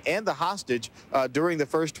gunman and the hostage during the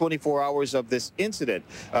first 24 hours of this incident.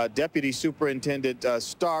 Deputy Superintendent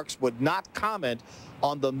Starks would not comment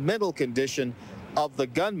on the mental condition of the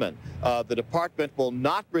gunman. The department will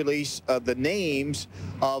not release the names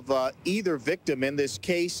of either victim in this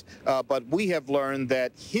case, but we have learned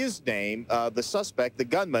that his name, the suspect, the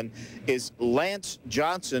gunman, is Lance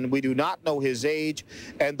Johnson. We do not know his age,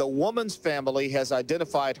 and the woman's family has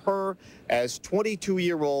identified her as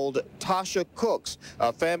 22-year-old Tasha Cooks.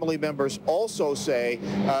 Family members also say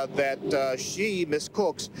that she, Miss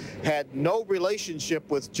Cooks, had no relationship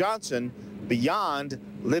with Johnson beyond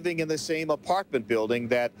living in the same apartment building,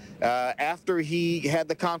 that after he had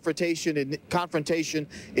the confrontation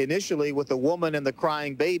initially with the woman and the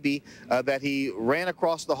crying baby, that he ran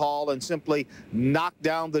across the hall and simply knocked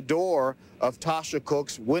down the door of Tasha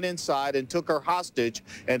Cook's, went inside and took her hostage.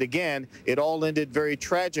 And again, it all ended very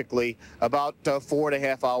tragically about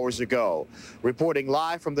 4.5 hours ago. Reporting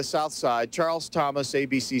live from the South Side, Charles Thomas,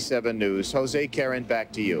 ABC 7 News. Jose, Karen,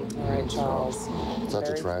 back to you. All right, Charles. Such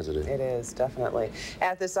a tragedy. It is, definitely.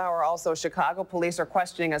 At this hour, also, Chicago police are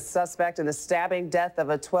questioning a suspect in the stabbing death of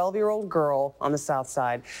a 12-year-old girl on the South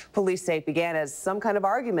Side. Police say it began as some kind of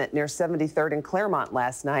argument near 73rd and Claremont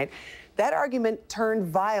last night. That argument turned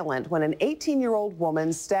violent when an 18-year-old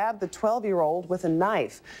woman stabbed the 12-year-old with a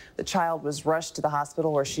knife. The child was rushed to the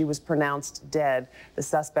hospital where she was pronounced dead. The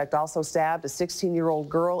suspect also stabbed a 16-year-old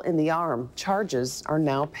girl in the arm. Charges are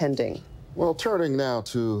now pending. Well, turning now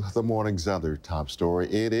to the morning's other top story.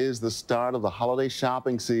 It is the start of the holiday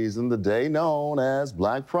shopping season, the day known as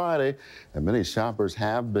Black Friday, and many shoppers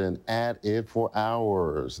have been at it for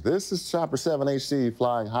hours. This is Shopper 7 HD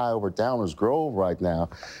flying high over Downers Grove right now.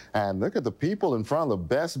 And look at the people in front of the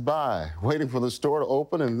Best Buy waiting for the store to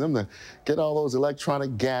open and them to get all those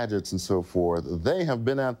electronic gadgets and so forth. They have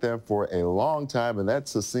been out there for a long time, and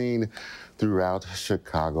that's a scene throughout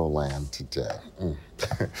Chicagoland today.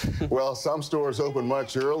 Well, some stores opened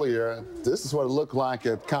much earlier. This is what it looked like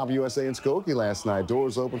at CompUSA in Skokie last night.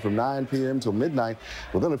 Doors open from 9 p.m. till midnight.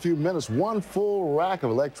 Within a few minutes, one full rack of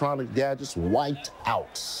electronic gadgets wiped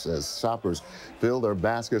out as shoppers filled their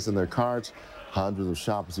baskets and their carts. Hundreds of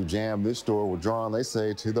shoppers who jammed this store were drawn, they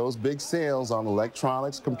say, to those big sales on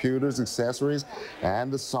electronics, computers, accessories,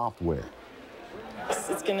 and the software.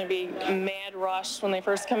 It's going to be a mad rush when they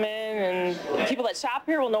first come in, and people that shop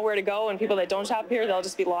here will know where to go, and people that don't shop here, they'll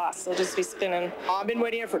just be lost. They'll just be spinning. I've been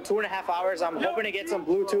waiting here for 2.5 hours. I'm hoping to get some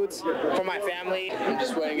Bluetooths for my family. I'm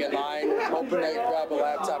just waiting in line, hoping to grab a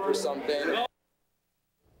laptop or something.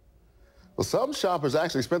 Well, some shoppers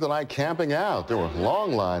actually spent the night camping out. There were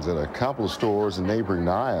long lines at a couple of stores in neighboring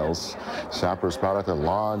Niles. Shoppers brought out their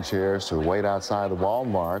lawn chairs to wait outside the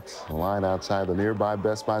Walmart. The line outside the nearby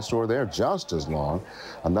Best Buy store there just as long.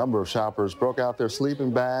 A number of shoppers broke out their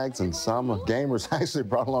sleeping bags, and some gamers actually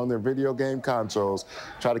brought along their video game consoles,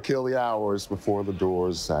 try to kill the hours before the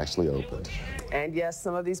doors actually opened. And yes,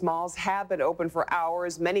 some of these malls have been open for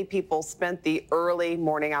hours. Many people spent the early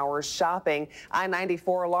morning hours shopping.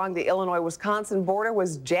 I-94 along the Illinois-Wisconsin border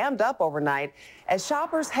was jammed up overnight as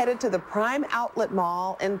shoppers headed to the Prime Outlet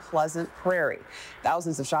Mall in Pleasant Prairie.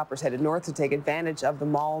 Thousands of shoppers headed north to take advantage of the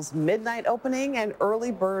mall's midnight opening and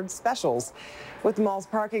early bird specials. With the mall's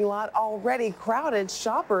parking lot already crowded,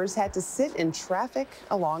 shoppers had to sit in traffic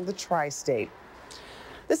along the tri-state.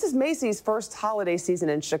 This is Macy's first holiday season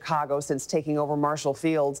in Chicago since taking over Marshall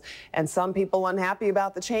Field's, and some people unhappy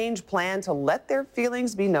about the change plan to let their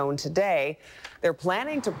feelings be known today. They're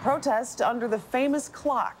planning to protest under the famous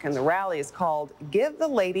clock, and the rally is called "Give the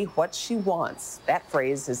Lady What She Wants." That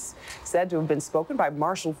phrase is said to have been spoken by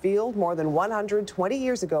Marshall Field more than 120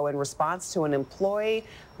 years ago in response to an employee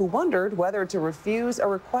who wondered whether to refuse a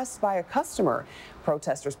request by a customer.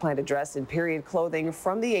 Protesters plan to dress in period clothing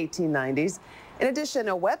from the 1890s. In addition,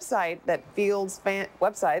 a website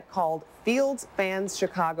called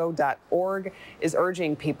fieldsfanschicago.org is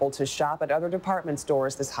urging people to shop at other department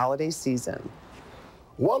stores this holiday season.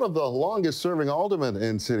 One of the longest-serving aldermen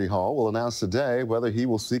in City Hall will announce today whether he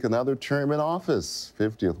will seek another term in office.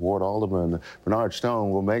 50th Ward Alderman Bernard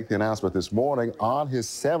Stone will make the announcement this morning on his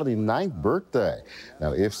 79th birthday.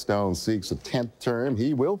 Now, if Stone seeks a 10th term,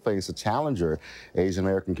 he will face a challenger. Asian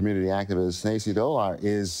American community activist Nancy Dolar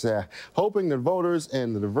is hoping that voters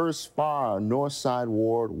in the diverse far North Side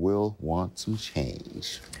Ward will want some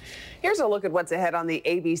change. Here's a look at what's ahead on the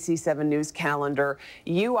ABC 7 News calendar.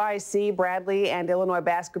 UIC, Bradley, and Illinois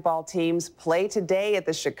basketball teams play today at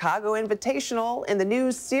the Chicago Invitational in the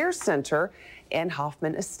new Sears Center and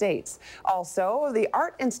Hoffman Estates. Also, the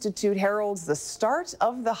Art Institute heralds the start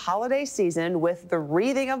of the holiday season with the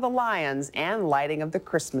wreathing of the lions and lighting of the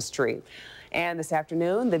Christmas tree. And this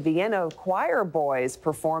afternoon, the Vienna Choir Boys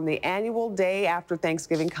perform the annual day after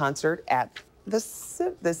Thanksgiving concert at the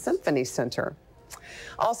Symphony Center.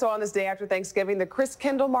 Also on this day after Thanksgiving, the Chris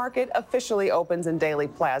Kendall Market officially opens in Daly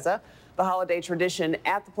Plaza. The holiday tradition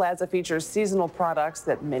at the plaza features seasonal products,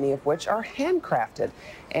 that many of which are handcrafted.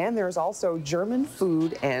 And there's also German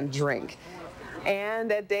food and drink.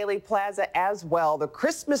 And at Daly Plaza as well, the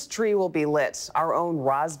Christmas tree will be lit. Our own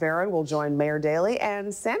Roz Varon will join Mayor Daley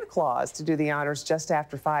and Santa Claus to do the honors just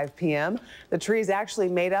after 5 p.m. The tree is actually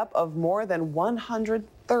made up of more than 130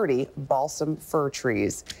 30 balsam fir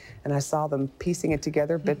trees. And I saw them piecing it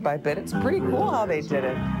together bit by bit. It's pretty cool how they did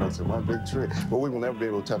it. That's one big tree. Well, we will never be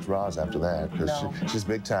able to touch Roz after that because she's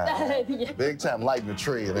big time. Yeah. Big time lighting the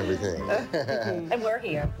tree and everything. And we're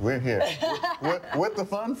here. We're here. with the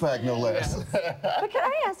fun fact, no less. But can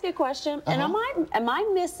I ask you a question? And am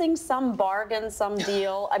I missing some bargain, some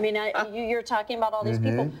deal? I mean, you're talking about all these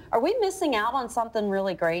people. Are we missing out on something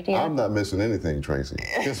really great here? I'm not missing anything, Tracy.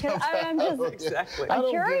 I'm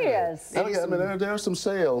curious. I mean, there are some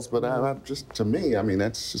sales, but to me, I mean,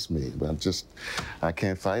 that's just me. But I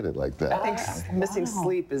can't fight it like that. I think missing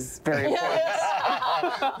sleep is very important.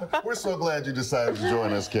 We're so glad you decided to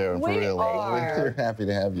join us, Karen. For real. We're happy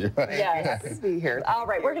to have you. Yes. Happy to be here. All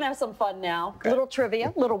right, we're going to have some fun now. Little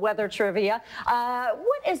trivia, little weather trivia.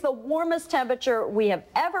 What is the warmest temperature we have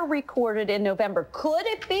ever recorded in November? Could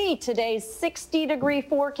it be today's 60-degree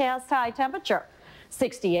forecast high temperature?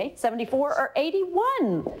 68, 74, or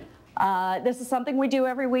 81? This is something we do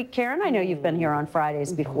every week, Karen. I know you've been here on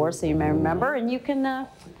Fridays before, so you may remember, and you can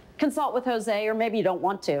consult with Jose, or maybe you don't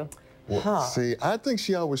want to. Well, see, I think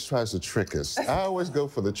she always tries to trick us. I always go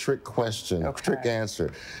for the trick question, trick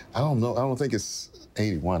answer. I don't know. I don't think it's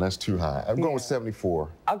 81. That's too high. I'm going with 74.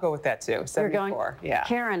 I'll go with that too. 74. Yeah.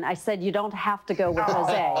 Karen, I said you don't have to go with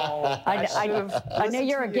Jose. I know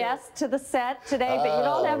you're a guest to the set today, but you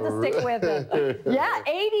don't have to stick with it. Yeah,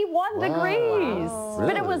 81 degrees.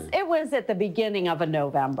 But it was at the beginning of a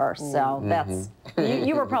November, so that's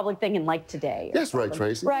you were probably thinking like today. That's right,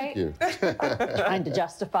 Tracy. Right. Thank you. Trying to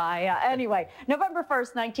justify. Anyway, November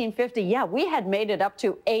 1st, 1950. Yeah, we had made it up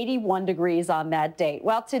to 81 degrees on that date.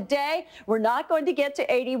 Well, today we're not going to get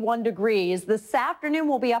to 81 degrees. This afternoon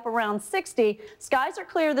we'll be up around 60. Skies are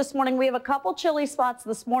clear this morning. We have a couple chilly spots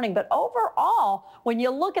this morning, but overall, when you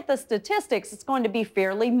look at the statistics, it's going to be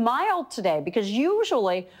fairly mild today because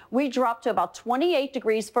usually we drop to about 28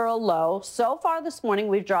 degrees for a low. So far this morning,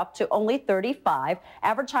 we've dropped to only 35.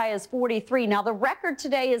 Average high is 43. Now, the record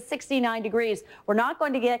today is 69 degrees. We're not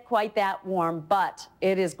going to get quite that warm, but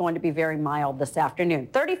it is going to be very mild this afternoon.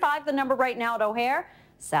 35, the number right now at O'Hare.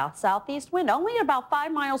 South-southeast wind, only about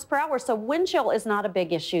 5 miles per hour, so wind chill is not a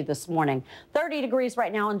big issue this morning. 30 degrees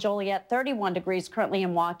right now in Joliet, 31 degrees currently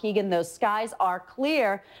in Waukegan. Those skies are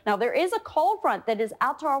clear. Now, there is a cold front that is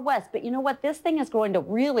out to our west, but you know what? This thing is going to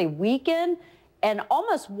really weaken and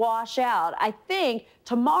almost wash out. I think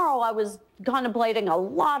tomorrow I was contemplating a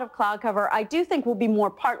lot of cloud cover. I do think we'll be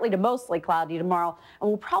more partly to mostly cloudy tomorrow, and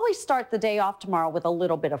we'll probably start the day off tomorrow with a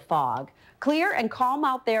little bit of fog. Clear and calm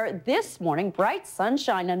out there this morning, bright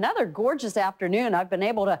sunshine, another gorgeous afternoon. I've been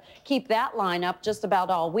able to keep that line up just about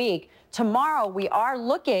all week. Tomorrow we are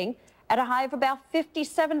looking at a high of about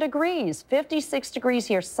 57 degrees, 56 degrees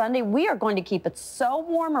here Sunday. We are going to keep it so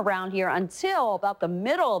warm around here until about the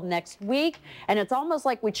middle of next week. And it's almost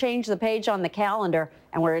like we changed the page on the calendar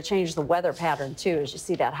and we're going to change the weather pattern too, as you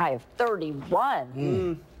see that high of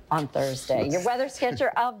 31. On Thursday. Your weather sketcher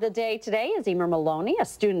of the day today is Emer Maloney, a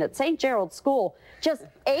student at St. Gerald School, just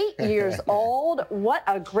 8 years old. What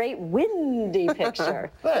a great windy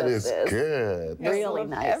picture. That is good. Really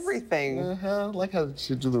nice. Everything. I like how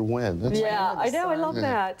she do the wind. That's I know. I love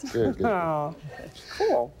that. Good. Oh,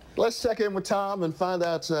 cool. Let's check in with Tom and find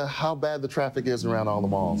out how bad the traffic is around all the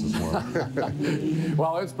malls this morning.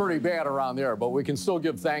 Well, it's pretty bad around there, but we can still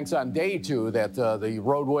give thanks on day 2 that the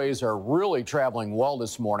roadways are really traveling well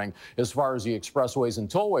this morning as far as the expressways and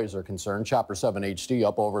tollways are concerned. Chopper 7 HD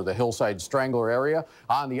up over the Hillside Strangler area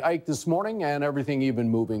on the Ike this morning, and everything even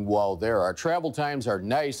moving well there. Our travel times are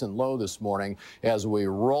nice and low this morning. As we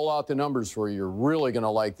roll out the numbers for you, you're really going to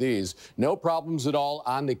like these. No problems at all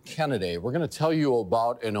on the Kennedy. We're going to tell you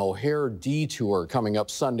about an O'Hare detour coming up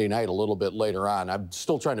Sunday night a little bit later on. I'm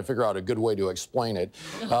still trying to figure out a good way to explain it,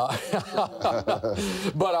 but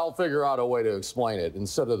I'll figure out a way to explain it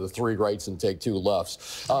instead of the 3 rights and take 2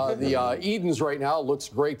 lefts. The Edens right now looks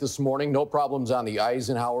great this morning. No problems on the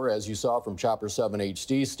Eisenhower, as you saw from Chopper 7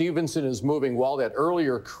 HD. Stevenson is moving well. That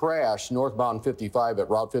earlier crash northbound 55 at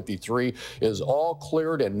Route 53 is all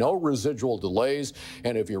cleared and no residual delays.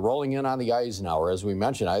 And if you're rolling in on the Eisenhower, as we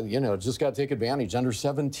mentioned, just got to take advantage under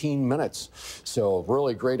 17 minutes. So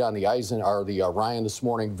really great on the Ryan this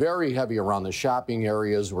morning. Very heavy around the shopping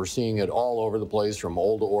areas. We're seeing it all over the place, from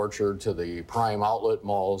Old Orchard to the prime outlet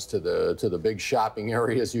malls to the big shopping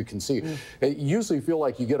areas. You can see. You usually feel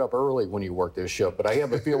like you get up early when you work this shift, but I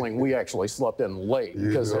have a feeling we actually slept in late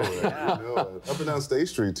because up and down State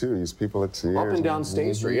Street too. These people at Sears. Up and down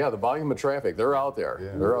State Street. Yeah, the volume of traffic. They're out there.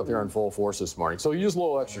 Yeah, they're out there in full force this morning. So use a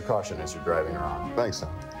little extra caution as you're driving around. Thanks, Tom.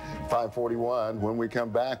 5:41. When we come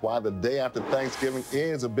back, why the day after Thanksgiving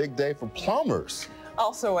is a big day for plumbers.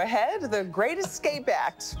 Also ahead, the Great Escape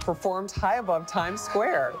Act performed high above Times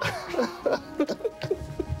Square.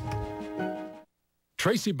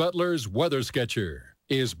 Tracy Butler's Weather Sketcher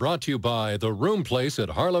is brought to you by The Room Place at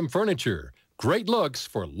Harlem Furniture. Great looks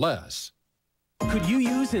for less. Could you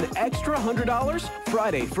use an extra $100?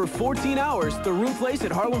 Friday, for 14 hours, the Room Place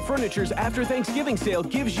at Harlem Furniture's After Thanksgiving sale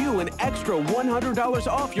gives you an extra $100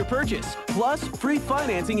 off your purchase, plus free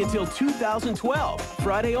financing until 2012.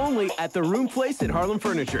 Friday only at the Room Place at Harlem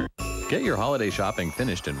Furniture. Get your holiday shopping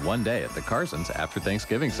finished in one day at the Carson's After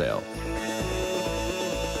Thanksgiving sale.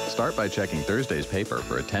 Start by checking Thursday's paper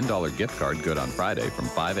for a $10 gift card good on Friday from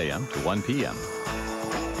 5 a.m. to 1 p.m.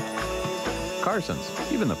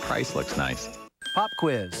 Carson's, even the price looks nice. Pop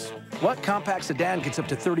quiz. What compact sedan gets up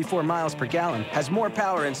to 34 miles per gallon, has more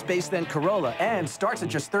power and space than Corolla, and starts at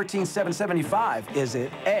just $13,775? Is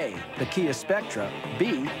it A, the Kia Spectra,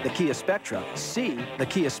 B, the Kia Spectra, C, the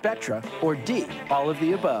Kia Spectra, or D, all of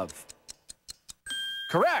the above?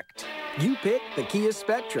 Correct! You picked the Kia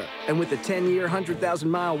Spectra, and with a 10-year,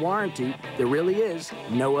 100,000-mile warranty, there really is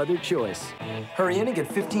no other choice. Hurry in and get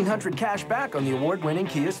 $1,500 cash back on the award-winning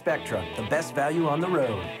Kia Spectra, the best value on the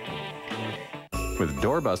road. With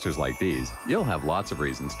doorbusters like these, you'll have lots of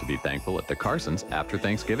reasons to be thankful at the Carson's After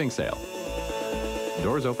Thanksgiving sale.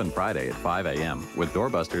 Doors open Friday at 5 a.m. with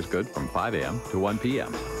doorbusters good from 5 a.m. to 1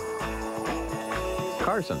 p.m.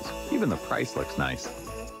 Carson's, even the price looks nice.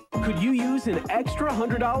 Could you use an extra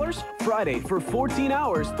 $100? Friday, for 14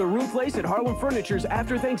 hours, the Room Place at Harlem Furniture's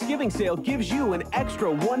After Thanksgiving sale gives you an extra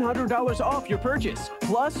 $100 off your purchase,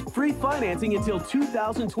 plus free financing until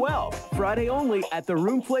 2012. Friday only at the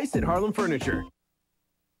Room Place at Harlem Furniture.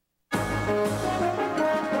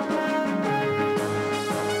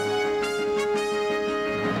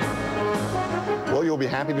 Well, you'll be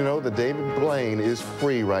happy to know that David Blaine is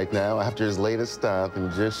free right now after his latest stunt. The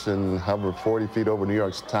magician hovered 40 feet over New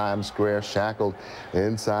York's Times Square, shackled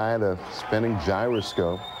inside a spinning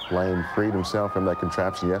gyroscope. Blaine freed himself from that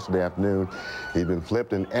contraption yesterday afternoon. He'd been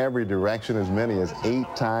flipped in every direction as many as 8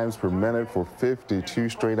 times per minute for 52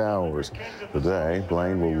 straight hours. Today,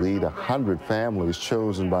 Blaine will lead 100 families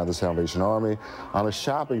chosen by the Salvation Army on a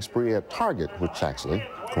shopping spree at Target, which actually,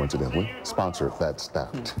 coincidentally, sponsored that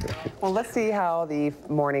stunt. Well, let's see how the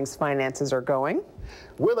morning's finances are going.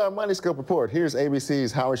 With our Money Scope report, here's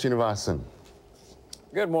ABC's Howard Srinivasan.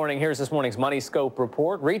 Good morning. Here's this morning's Money Scope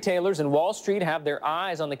report. Retailers in Wall Street have their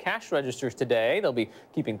eyes on the cash registers today. They'll be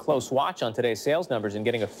keeping close watch on today's sales numbers and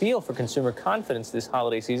getting a feel for consumer confidence this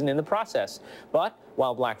holiday season in the process. But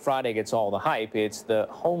while Black Friday gets all the hype, it's the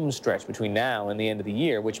home stretch between now and the end of the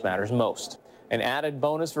year which matters most. An added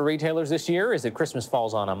bonus for retailers this year is that Christmas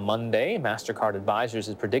falls on a Monday. MasterCard Advisors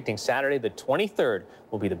is predicting Saturday the 23rd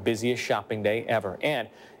will be the busiest shopping day ever. And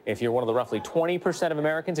if you're one of the roughly 20% of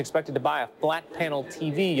Americans expected to buy a flat panel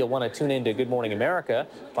TV, you'll want to tune in to Good Morning America,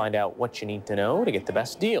 find out what you need to know to get the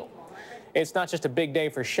best deal. It's not just a big day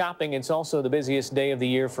for shopping, it's also the busiest day of the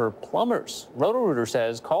year for plumbers. Roto-Rooter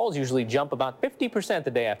says calls usually jump about 50% the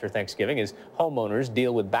day after Thanksgiving as homeowners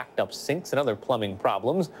deal with backed up sinks and other plumbing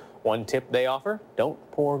problems. One tip they offer, don't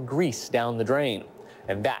pour grease down the drain.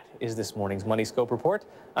 And that is this morning's Money Scope report.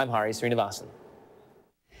 I'm Hari Srinivasan.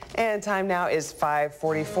 And time now is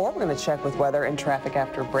 5:44. We're going to check with weather and traffic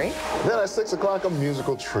after break. Then at 6 o'clock, a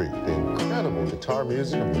musical treat. The incredible guitar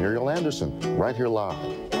music of Muriel Anderson, right here live.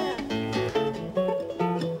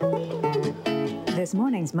 This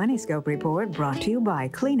morning's Money Scope report brought to you by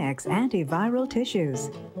Kleenex Antiviral Tissues.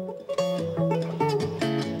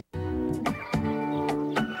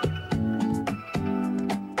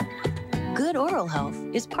 Good oral health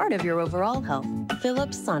is part of your overall health.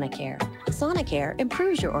 Philips Sonicare. Sonicare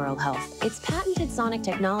improves your oral health. Its patented sonic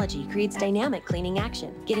technology creates dynamic cleaning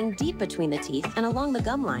action, getting deep between the teeth and along the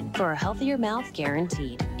gum line for a healthier mouth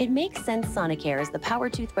guaranteed. It makes sense Sonicare is the power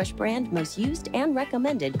toothbrush brand most used and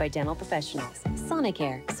recommended by dental professionals.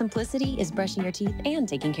 Sonicare. Simplicity is brushing your teeth and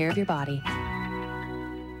taking care of your body.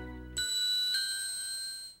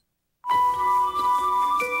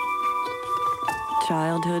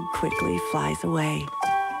 Childhood quickly flies away,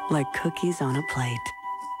 like cookies on a plate.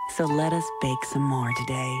 So let us bake some more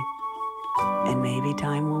today. And maybe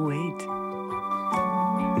time will wait.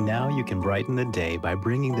 Now you can brighten the day by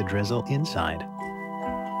bringing the drizzle inside.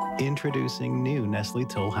 Introducing new Nestle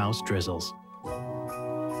Toll House Drizzles.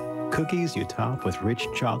 Cookies you top with rich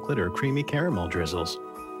chocolate or creamy caramel drizzles.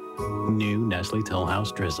 New Nestle Toll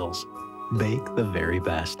House Drizzles. Bake the very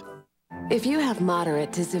best. If you have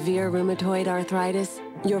moderate to severe rheumatoid arthritis,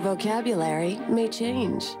 your vocabulary may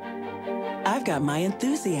change. I've got my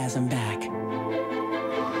enthusiasm back.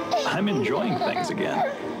 I'm enjoying things again.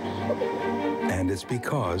 And it's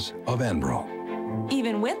because of Enbrel.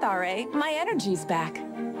 Even with RA, my energy's back.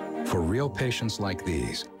 For real patients like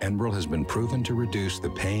these, Enbrel has been proven to reduce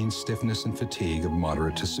the pain, stiffness, and fatigue of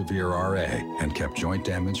moderate to severe RA and kept joint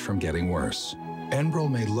damage from getting worse.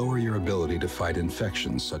 Enbrel may lower your ability to fight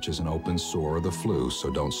infections such as an open sore or the flu,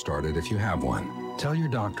 so don't start it if you have one. Tell your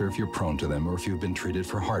doctor if you're prone to them or if you've been treated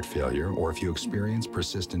for heart failure or if you experience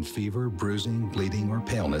persistent fever, bruising, bleeding, or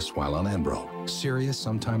paleness while on Enbrel. Serious,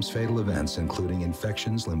 sometimes fatal events including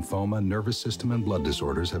infections, lymphoma, nervous system, and blood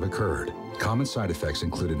disorders have occurred. Common side effects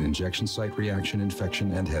included injection site reaction,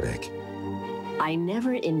 infection, and headache. I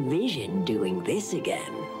never envisioned doing this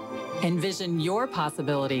again. Envision your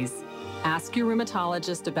possibilities. Ask your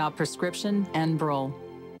rheumatologist about prescription Enbrel.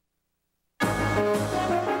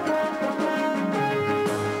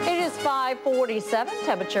 It is 5:47.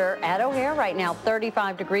 Temperature at O'Hare right now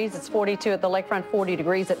 35 degrees. It's 42 at the lakefront, 40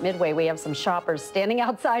 degrees at Midway. We have some shoppers standing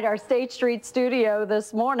outside our State Street studio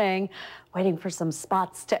this morning, waiting for some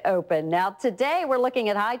spots to open. Now today we're looking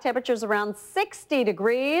at high temperatures around 60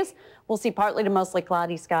 degrees. We'll see partly to mostly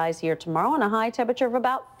cloudy skies here tomorrow and a high temperature of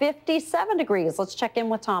about 57 degrees. Let's check in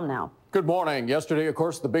with Tom now. Good morning. Yesterday, of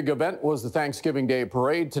course, the big event was the Thanksgiving Day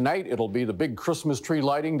Parade. Tonight, it'll be the big Christmas tree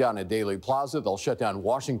lighting down at Daly Plaza. They'll shut down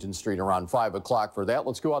Washington Street around 5 o'clock for that.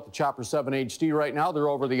 Let's go out to Chopper 7 HD right now. They're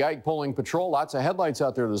over the Ike Polling Patrol. Lots of headlights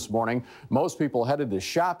out there this morning. Most people headed to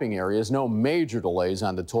shopping areas. No major delays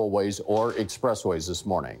on the tollways or expressways this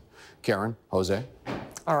morning. Karen, Jose.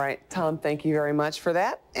 All right, Tom, thank you very much for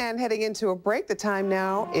that. And heading into a break, the time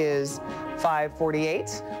now is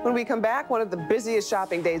 5:48. When we come back, one of the busiest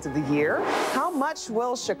shopping days of the year. How much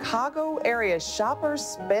will Chicago area shoppers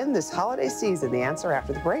spend this holiday season? The answer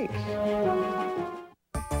after the break.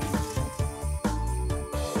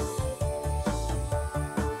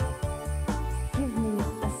 Give me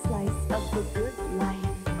a slice of the good life.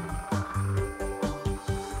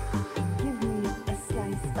 Give me a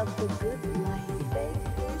slice of the good life.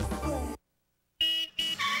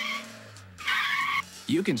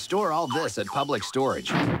 You can store all this at Public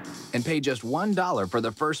Storage and pay just $1 for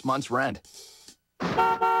the first month's rent.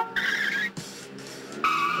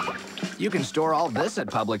 You can store all this at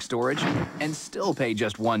Public Storage and still pay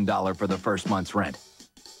just $1 for the first month's rent.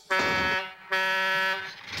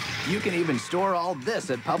 You can even store all this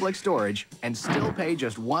at Public Storage and still pay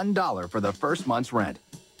just $1 for the first month's rent.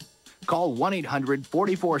 Call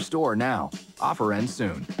 1-800-44-STORE now. Offer ends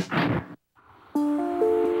soon.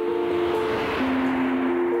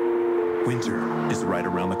 Winter is right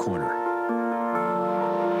around the corner.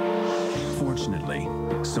 Fortunately,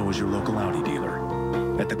 so is your local Audi dealer.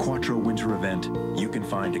 At the Quattro Winter event, you can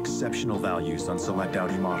find exceptional values on select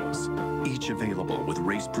Audi models, each available with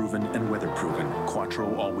race-proven and weather-proven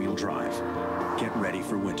Quattro all-wheel drive. Get ready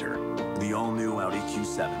for winter. The all-new Audi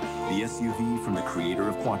Q7, the SUV from the creator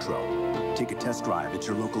of Quattro. Take a test drive at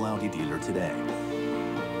your local Audi dealer today.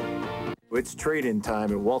 It's trade-in time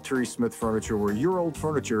at Walter E. Smith Furniture, where your old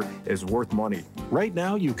furniture is worth money. Right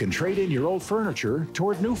now, you can trade in your old furniture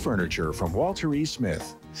toward new furniture from Walter E.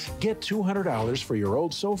 Smith. Get $200 for your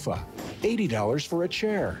old sofa, $80 for a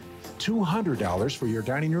chair, $200 for your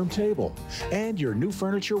dining room table, and your new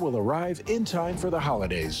furniture will arrive in time for the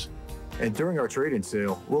holidays. And during our trade-in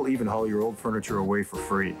sale, we'll even haul your old furniture away for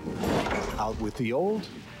free. Out with the old,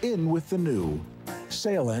 in with the new.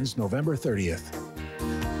 Sale ends November 30th.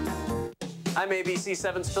 I'm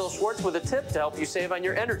ABC7's Phil Schwartz with a tip to help you save on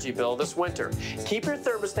your energy bill this winter. Keep your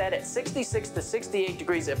thermostat at 66 to 68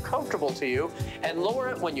 degrees if comfortable to you, and lower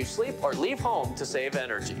it when you sleep or leave home to save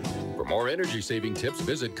energy. For more energy-saving tips,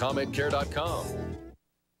 visit CommentCare.com.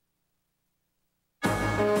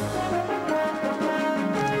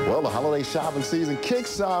 Well, the holiday shopping season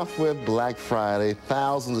kicks off with Black Friday.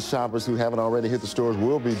 Thousands of shoppers who haven't already hit the stores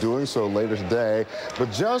will be doing so later today.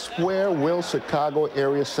 But just where will Chicago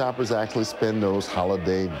area shoppers actually spend those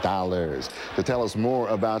holiday dollars? To tell us more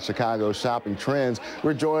about Chicago shopping trends,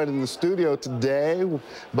 we're joined in the studio today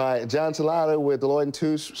by John Salata with Deloitte &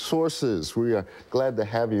 Touche Sources. We are glad to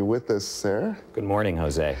have you with us, sir. Good morning,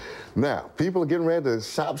 Jose. Now, people are getting ready to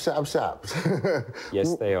shop, shop, shop.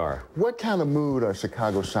 Yes, they are. What kind of mood are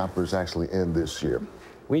Chicago shoppers actually in this year?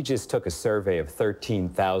 We just took a survey of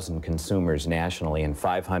 13,000 consumers nationally and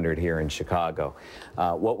 500 here in Chicago.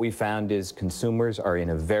 What we found is consumers are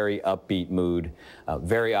in a very upbeat mood,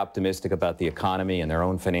 very optimistic about the economy and their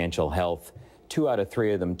own financial health. 2 out of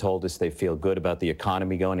 3 of them told us they feel good about the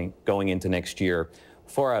economy going into next year.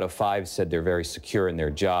 4 out of 5 said they're very secure in their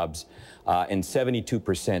jobs. And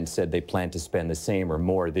 72% said they plan to spend the same or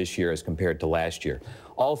more this year as compared to last year.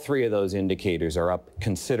 all three of those indicators are up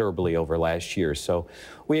considerably over last year. So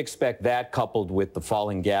we expect that, coupled with the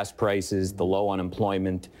falling gas prices, the low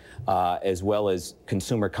unemployment, as well as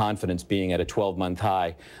consumer confidence being at a 12-month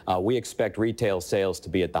high, we expect retail sales to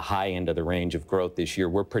be at the high end of the range of growth this year.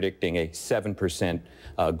 We're predicting a 7%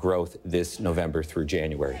 growth this November through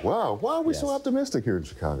January. Wow, why are we so optimistic here in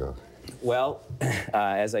Chicago? Well,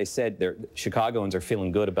 as I said, Chicagoans are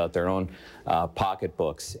feeling good about their own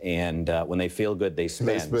pocketbooks, and when they feel good, they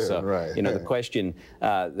spend. So, right. you know, the question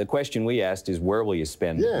we asked is, where will you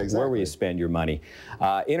spend? Yeah, exactly. Where will you spend your money?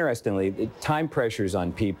 Interestingly, the time pressures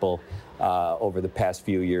on people over the past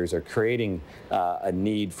few years are creating a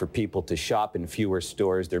need for people to shop in fewer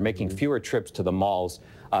stores. They're making fewer trips to the malls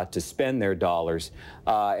to spend their dollars.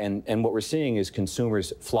 And what we're seeing is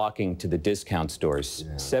consumers flocking to the discount stores.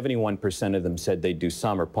 71% of them said they'd do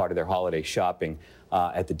some or part of their holiday shopping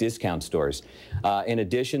at the discount stores. In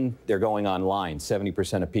addition, they're going online.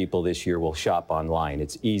 70% of people this year will shop online.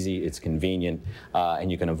 It's easy, it's convenient, and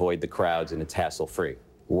you can avoid the crowds, and it's hassle-free.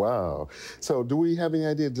 Wow. So do we have any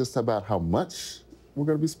idea just about how much we're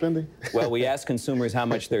going to be spending? Well, we asked consumers how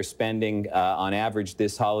much they're spending. On average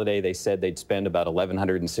this holiday, they said they'd spend about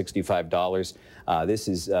 $1,165. This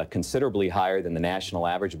is considerably higher than the national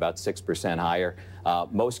average, about 6% higher.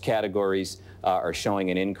 Most categories are showing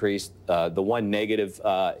an increase. The one negative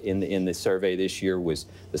in the survey this year was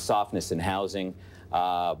the softness in housing.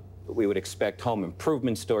 We would expect home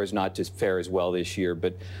improvement stores not to fare as well this year,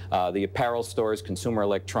 but the apparel stores, consumer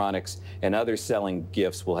electronics, and others selling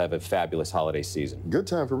gifts will have a fabulous holiday season. Good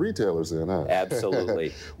time for retailers then, huh?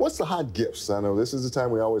 Absolutely. What's the hot gifts? I know this is the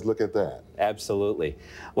time we always look at that. Absolutely.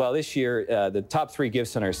 Well, this year, the top 3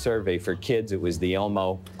 gifts in our survey for kids, it was the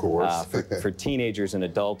Elmo. Of course. For teenagers and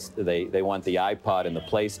adults, they want the iPod and the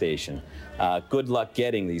PlayStation. Good luck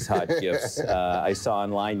getting these hot gifts. I saw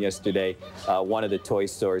online yesterday, one of the toy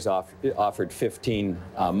stores offered 15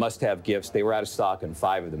 must-have gifts. They were out of stock on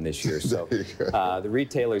 5 of them this year. So the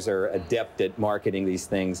retailers are adept at marketing these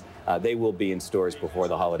things. They will be in stores before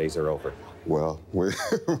the holidays are over. Well, we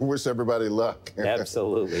wish everybody luck.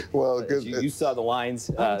 Absolutely. Well, you saw the lines.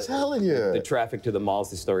 I'm telling you. The traffic to the malls,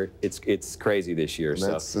 the store, it's crazy this year.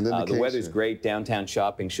 That's an indication. The weather's great. Downtown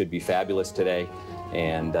shopping should be fabulous today.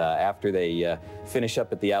 And after they finish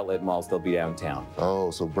up at the outlet malls, they'll be downtown. Oh,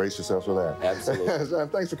 so brace yourselves for that. Absolutely.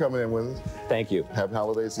 Thanks for coming in with us. Thank you. Happy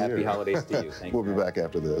holidays to you. Happy holidays to you. Thank We'll you. be back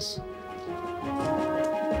after this.